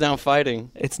 he goes down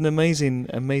fighting. It's an amazing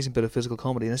bit of physical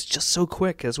comedy, and it's just so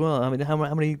quick as well. I mean, how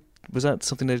many... Was that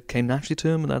something that came naturally to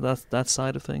him, that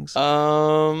side of things?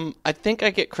 I think I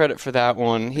get credit for that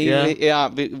one.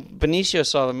 Benicio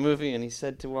saw the movie and he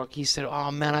said to Joaquin, he said,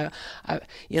 "Oh man, I've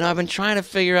been trying to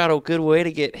figure out a good way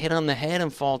to get hit on the head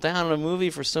and fall down in a movie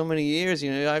for so many years.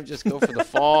 I just go for the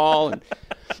fall." And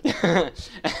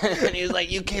and he was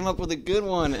like, "You came up with a good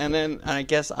one." And then I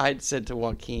guess I'd said to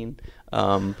Joaquin,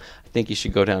 "I think you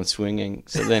should go down swinging."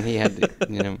 So then he had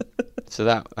to, so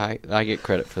that I get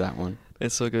credit for that one.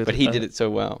 It's so good. But he did it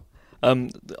so well.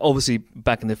 Obviously,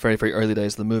 back in the very, very early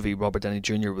days of the movie, Robert Downey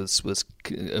Jr. was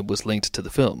linked to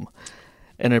the film.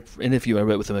 In an interview I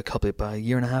read with him about a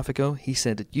year and a half ago, he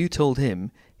said that you told him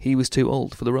he was too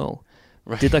old for the role.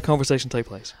 Right. Did that conversation take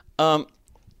place?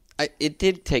 It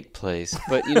did take place,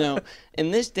 but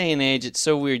in this day and age, it's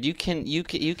so weird. You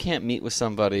can't meet with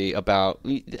somebody about.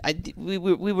 We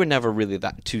were never really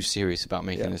that too serious about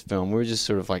making this film. We were just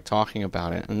sort of like talking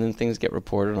about it, and then things get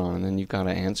reported on, and then you've got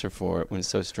to answer for it when it's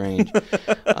so strange.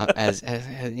 as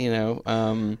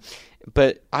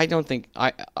but I don't think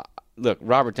Look,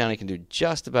 Robert Downey can do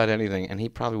just about anything, and he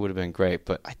probably would have been great.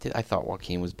 But I thought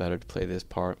Joaquin was better to play this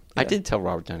part. Yeah. I did tell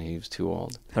Robert Downey he was too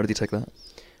old. How did he take that?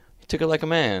 Took it like a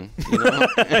man,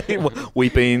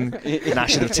 weeping,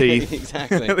 gnashing of teeth,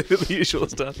 exactly, the usual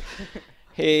stuff.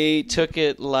 He took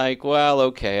it like, well,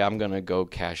 okay, I'm gonna go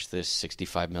cash this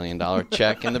 $65 million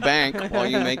check in the bank while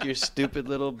you make your stupid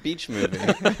little beach movie.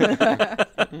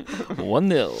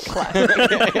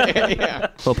 1-0. Yeah.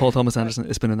 Well, Paul Thomas Anderson,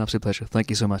 it's been an absolute pleasure. Thank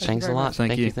you so much. Thanks a lot.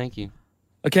 Thank you. Thank you.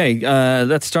 Okay,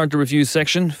 let's start the review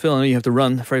section. Phil, I know you have to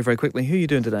run very, very quickly. Who are you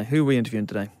doing today? Who are we interviewing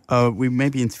today? We may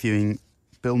be interviewing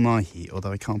Bill Nighy,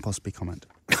 although I can't possibly comment.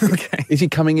 Okay. Is he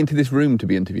coming into this room to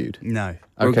be interviewed? No.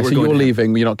 Okay, We're so going you're to-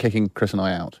 leaving, you're not kicking Chris and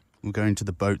I out. We're going to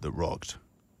the boat that rocked.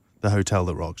 The hotel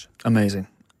that rocked. Amazing.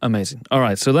 All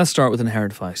right, so let's start with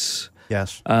Inherent Vice.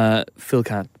 Yes. Phil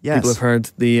Cat. Yes. People have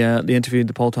heard the interview,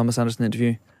 the Paul Thomas Anderson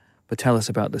interview, but tell us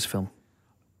about this film.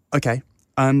 Okay.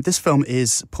 This film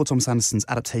is Paul Thomas Anderson's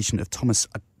adaptation of Thomas,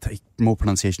 more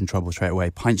pronunciation trouble straight away,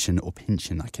 Pynchon or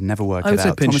Pynchon. I can never work I it would say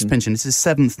out. Thomas Pynchon. Pynchon. It's his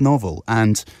 7th novel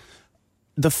and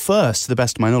the first, to the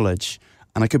best of my knowledge,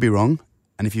 and I could be wrong,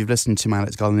 and if you've listened to my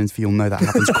Alex Garland interview, you'll know that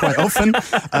happens quite often.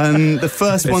 The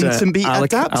first one to be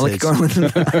adapted. Alec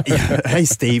Garland. Yeah, hey,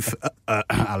 Steve.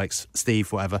 Alex,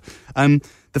 Steve, whatever.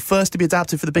 The first to be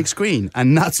adapted for the big screen,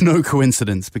 and that's no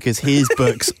coincidence because his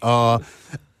books are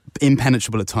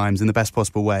impenetrable at times in the best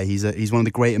possible way. He's one of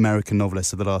the great American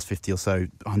novelists of the last 50 or so,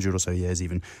 100 or so years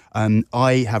even.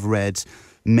 I have read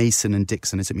Mason and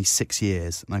Dixon. It took me 6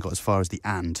 years, and I got as far as the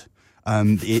 "and."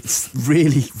 It's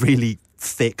really, really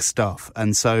thick stuff.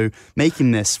 And so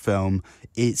making this film,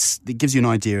 it gives you an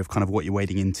idea of kind of what you're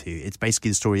wading into. It's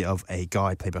basically the story of a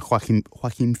guy played by Joaquin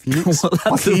Phoenix. Well,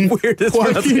 that's the weirdest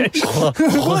pronunciation.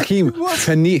 Joaquin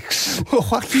Phoenix.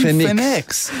 Joaquin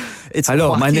Phoenix. It's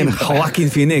Hello, my name is Joaquin. Joaquin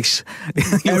Phoenix.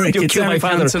 Eric, You it's killed my Eric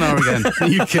father. Cantona again.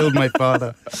 You killed my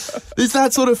father. It's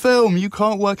that sort of film. You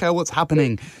can't work out what's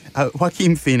happening.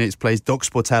 Joaquin Phoenix plays Doc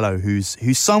Sportello, who's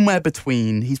somewhere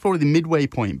between. He's probably the midway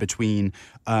point between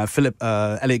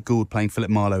Elliot Gould playing Philip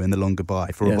Marlowe in The Long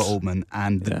Goodbye for Robert Yes. Altman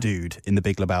and the dude in The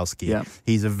Big Lebowski. Yeah.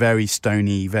 He's a very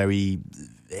stony, very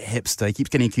hipster. He keeps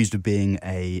getting accused of being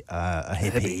a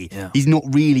hippie. Yeah. He's not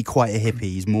really quite a hippie.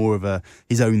 He's more of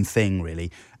his own thing,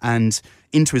 really. And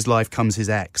into his life comes his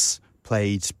ex,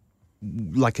 played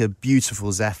like a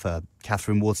beautiful Zephyr.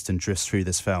 Catherine Waterston drifts through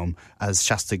this film as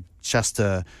Shasta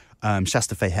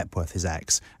Faye Hepworth, his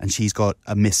ex, and she's got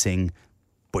a missing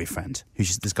boyfriend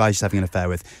this guy she's having an affair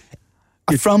with.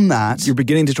 From that, You're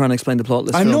beginning to try and explain the plot of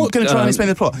this I'm film. not going to try and explain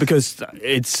the plot. Because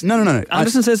it's... No.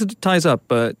 Anderson says it ties up,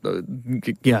 but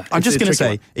yeah. I'm just going to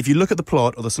say, tricky. if you look at the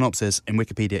plot or the synopsis in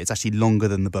Wikipedia, it's actually longer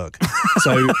than the book.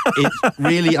 So it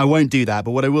really, I won't do that.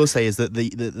 But what I will say is that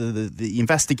the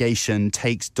investigation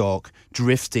takes Doc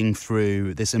drifting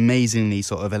through this amazingly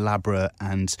sort of elaborate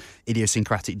and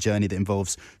idiosyncratic journey that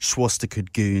involves swastika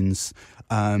goons,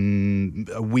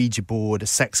 a Ouija board, a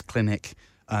sex clinic,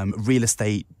 real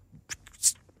estate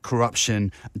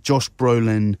corruption. Josh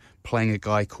Brolin playing a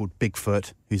guy called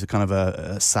Bigfoot, who's a kind of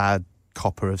a sad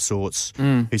copper of sorts,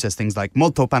 who says things like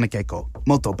molto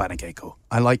paniqueco.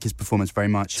 I like his performance very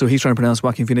much. So he's trying to pronounce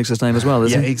Joaquin Phoenix's name as well,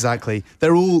 isn't Yeah, he? exactly.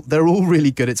 They're all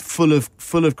really good. It's full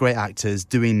of great actors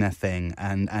doing their thing,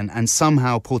 and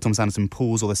somehow Paul Thomas Anderson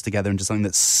pulls all this together into something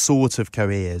that sort of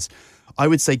coheres. I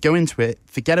would say go into it,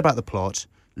 forget about the plot,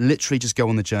 literally just go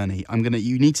on the journey.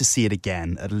 You need to see it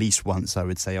again at least once, I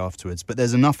would say, afterwards. But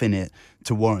there's enough in it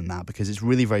to warrant that because it's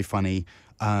really very funny.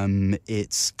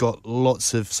 It's got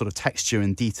lots of sort of texture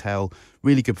and detail,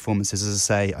 really good performances. As I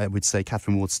say, I would say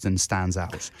Catherine Waterston stands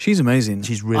out. She's amazing.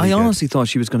 She's really I good. honestly thought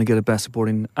she was going to get a Best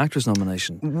Supporting Actress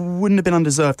nomination. Wouldn't have been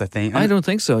undeserved, I think. I don't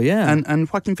think so, yeah. And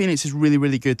Joaquin Phoenix is really,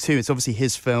 really good too. It's obviously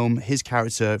his film, his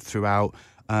character throughout.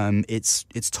 It's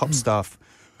top stuff.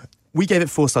 We gave it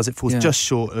 4 stars. It falls just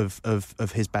short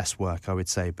of his best work, I would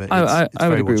say. But it's I would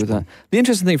very agree with watchable. that. The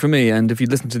interesting thing for me, and if you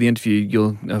listen to the interview,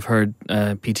 you'll have heard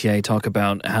PTA talk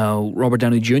about how Robert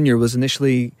Downey Jr. was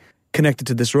initially connected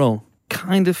to this role.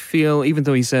 Kind of feel, even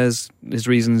though he says his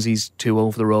reasons he's too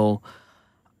old for the role,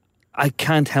 I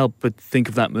can't help but think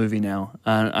of that movie now.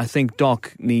 And I think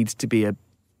Doc needs to be a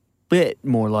bit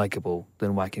more likable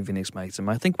than Joaquin Phoenix makes him.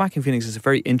 I think Joaquin Phoenix is a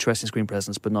very interesting screen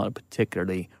presence, but not a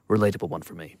particularly relatable one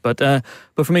for me. But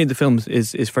for me, the film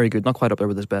is very good. Not quite up there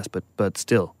with his best, but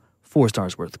still 4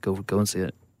 stars worth. Go and see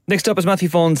it. Next up is Matthew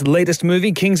Vaughan's latest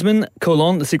movie, Kingsman: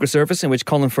 The Secret Service, in which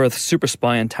Colin Firth's super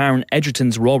spy and Taron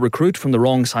Egerton's raw recruit from the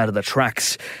wrong side of the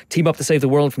tracks team up to save the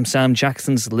world from Sam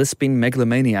Jackson's lisping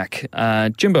megalomaniac.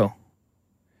 Jimbo.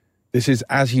 This is,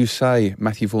 as you say,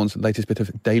 Matthew Vaughan's latest bit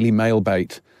of Daily Mail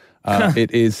bait.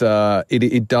 It is.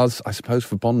 It does, I suppose,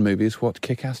 for Bond movies what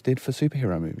Kick-Ass did for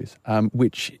superhero movies,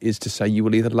 which is to say you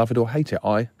will either love it or hate it.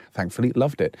 I, thankfully,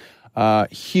 loved it.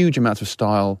 Huge amounts of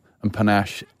style and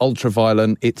panache,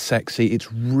 ultra-violent, it's sexy,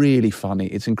 it's really funny,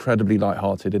 it's incredibly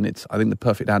light-hearted, and it's, I think, the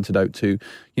perfect antidote to,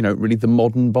 really the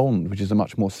modern Bond, which is a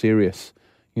much more serious,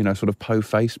 sort of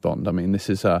po-faced Bond. I mean, this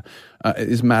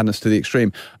is madness to the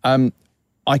extreme.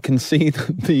 I can see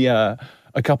that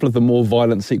a couple of the more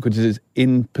violent sequences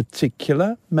in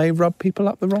particular may rub people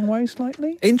up the wrong way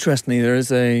slightly. Interestingly,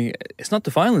 it's not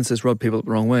the violence that's rubbed people up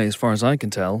the wrong way, as far as I can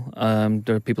tell.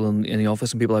 There are people in the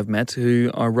office and people I've met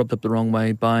who are rubbed up the wrong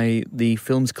way by the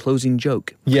film's closing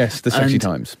joke. Yes, the sexy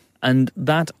times. And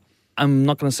that, I'm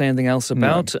not going to say anything else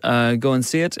about. No. Go and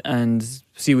see it and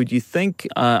see what you think.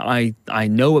 I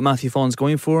know what Matthew Vaughan's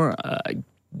going for.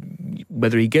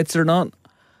 Whether he gets it or not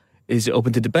is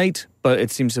open to debate, but it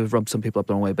seems to have rubbed some people up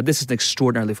the wrong way. But this is an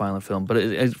extraordinarily violent film.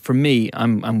 But for me,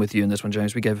 I'm with you in this one,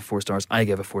 James. We gave it 4 stars. I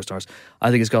gave it 4 stars.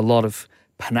 I think it's got a lot of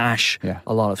panache,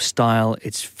 a lot of style.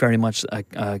 It's very much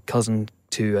a cousin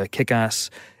to Kick-Ass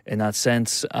in that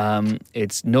sense.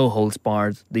 It's no holds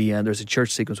barred. There's a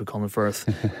church sequence with Colin Firth,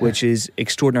 which is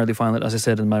extraordinarily violent. As I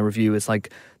said in my review, it's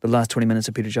like the last 20 minutes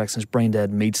of Peter Jackson's Brain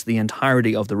Dead meets the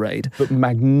entirety of The Raid. But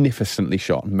magnificently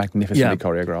shot, magnificently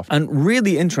choreographed. And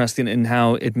really interesting in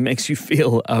how it makes you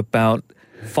feel about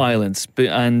violence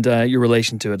and your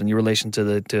relation to it and your relation to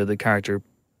the character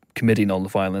committing all the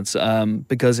violence,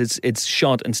 because it's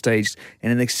shot and staged in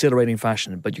an exhilarating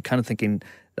fashion, but you're kind of thinking,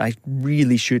 I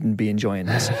really shouldn't be enjoying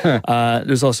this.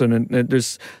 There's also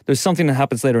there's something that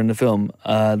happens later in the film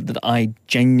that I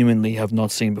genuinely have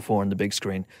not seen before on the big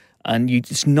screen, and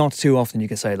it's not too often you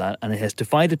can say that, and it has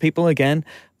divided people again.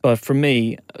 But for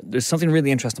me, there's something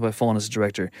really interesting about Vaughan as a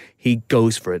director. He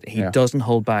goes for it. He doesn't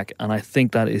hold back, and I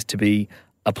think that is to be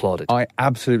applauded. I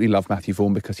absolutely love Matthew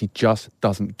Vaughn because he just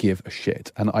doesn't give a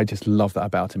shit, and I just love that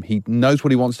about him. He knows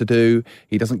what he wants to do.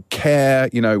 He doesn't care,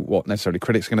 what necessarily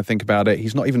critics are going to think about it.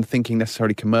 He's not even thinking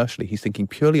necessarily commercially. He's thinking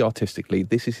purely artistically.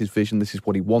 This is his vision. This is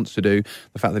what he wants to do.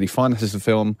 The fact that he finances the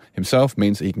film himself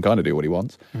means that he can kind of do what he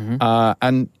wants.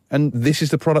 Mm-hmm. And this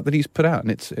is the product that he's put out,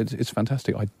 and it's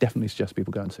fantastic. I definitely suggest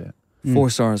people go and see it.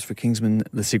 4 stars for Kingsman: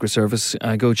 The Secret Service.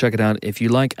 Go check it out if you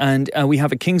like. And we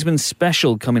have a Kingsman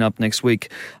special coming up next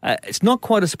week. It's not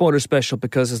quite a spoiler special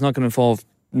because it's not going to involve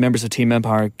members of Team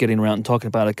Empire getting around and talking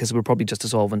about it, because we'll probably just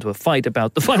dissolve into a fight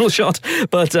about the final shot.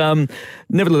 But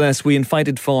nevertheless, we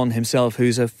invited Vaughan himself,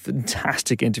 who's a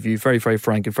fantastic interview, very, very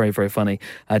frank and very, very funny,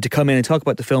 to come in and talk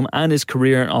about the film and his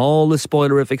career and all the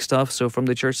spoilerific stuff. So from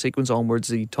the church sequence onwards,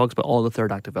 he talks about all the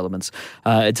third act developments.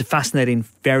 It's a fascinating,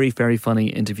 very, very funny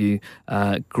interview.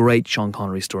 Great Sean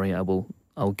Connery story.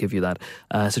 I'll give you that.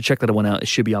 So check that one out. It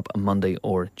should be up on Monday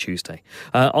or Tuesday.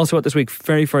 Also out this week,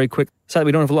 very, very quick. Sadly,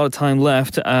 we don't have a lot of time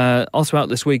left. Also out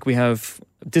this week, we have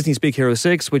Disney's Big Hero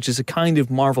 6, which is a kind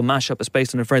of Marvel mashup. It's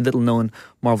based on a very little-known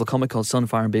Marvel comic called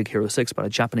Sunfire and Big Hero 6 about a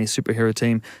Japanese superhero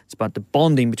team. It's about the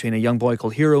bonding between a young boy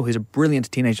called Hero, who's a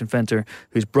brilliant teenage inventor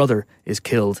whose brother is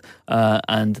killed,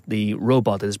 and the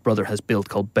robot that his brother has built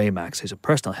called Baymax, who's a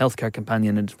personal healthcare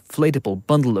companion, an inflatable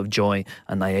bundle of joy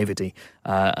and naivety.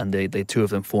 And they two of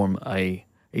them form a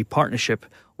partnership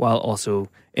while also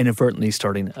inadvertently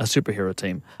starting a superhero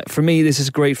team. For me, this is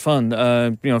great fun.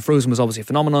 Frozen was obviously a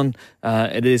phenomenon.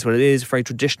 It is what it is, a very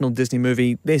traditional Disney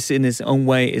movie. This, in its own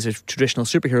way, is a traditional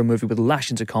superhero movie with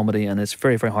lashings of comedy, and it's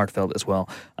very, very heartfelt as well.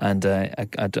 And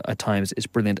at times, it's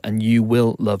brilliant. And you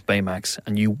will love Baymax,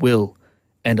 and you will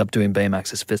end up doing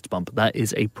Baymax's fist bump. That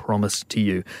is a promise to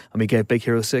you. And we gave Big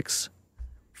Hero 6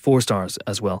 4 stars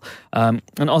as well. And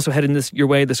also heading your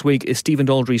way this week is Stephen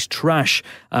Daldry's Trash,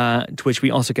 to which we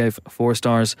also gave 4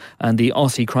 stars, and the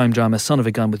Aussie crime drama Son of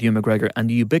a Gun with Ewan McGregor and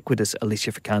the ubiquitous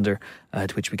Alicia Vikander,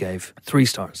 to which we gave 3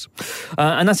 stars.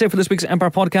 And that's it for this week's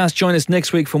Empire Podcast. Join us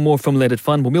next week for more formulated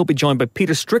fun, when we'll be joined by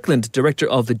Peter Strickland, director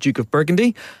of The Duke of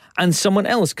Burgundy, and someone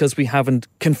else, because we haven't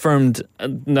confirmed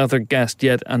another guest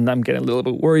yet, and I'm getting a little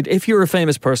bit worried. If you're a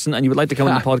famous person and you would like to come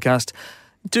on the podcast,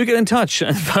 do get in touch.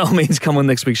 And by all means, come on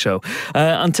next week's show.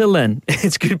 Until then,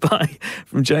 it's goodbye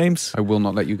from James. I will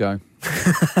not let you go.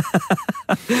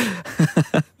 Have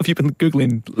you been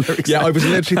Googling lyrics? Yeah, I was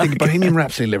literally thinking Bohemian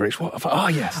Rhapsody lyrics. What? Oh,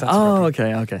 yes. That's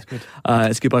okay.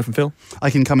 It's goodbye from Phil. I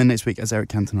can come in next week as Eric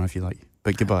Cantona if you like,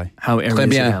 but goodbye. How airy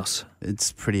is your house?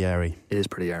 It's pretty airy. It is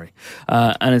pretty airy.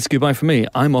 And it's goodbye from me.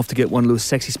 I'm off to get one of those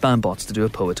sexy spam bots to do a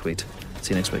poet tweet.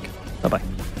 See you next week. Bye-bye.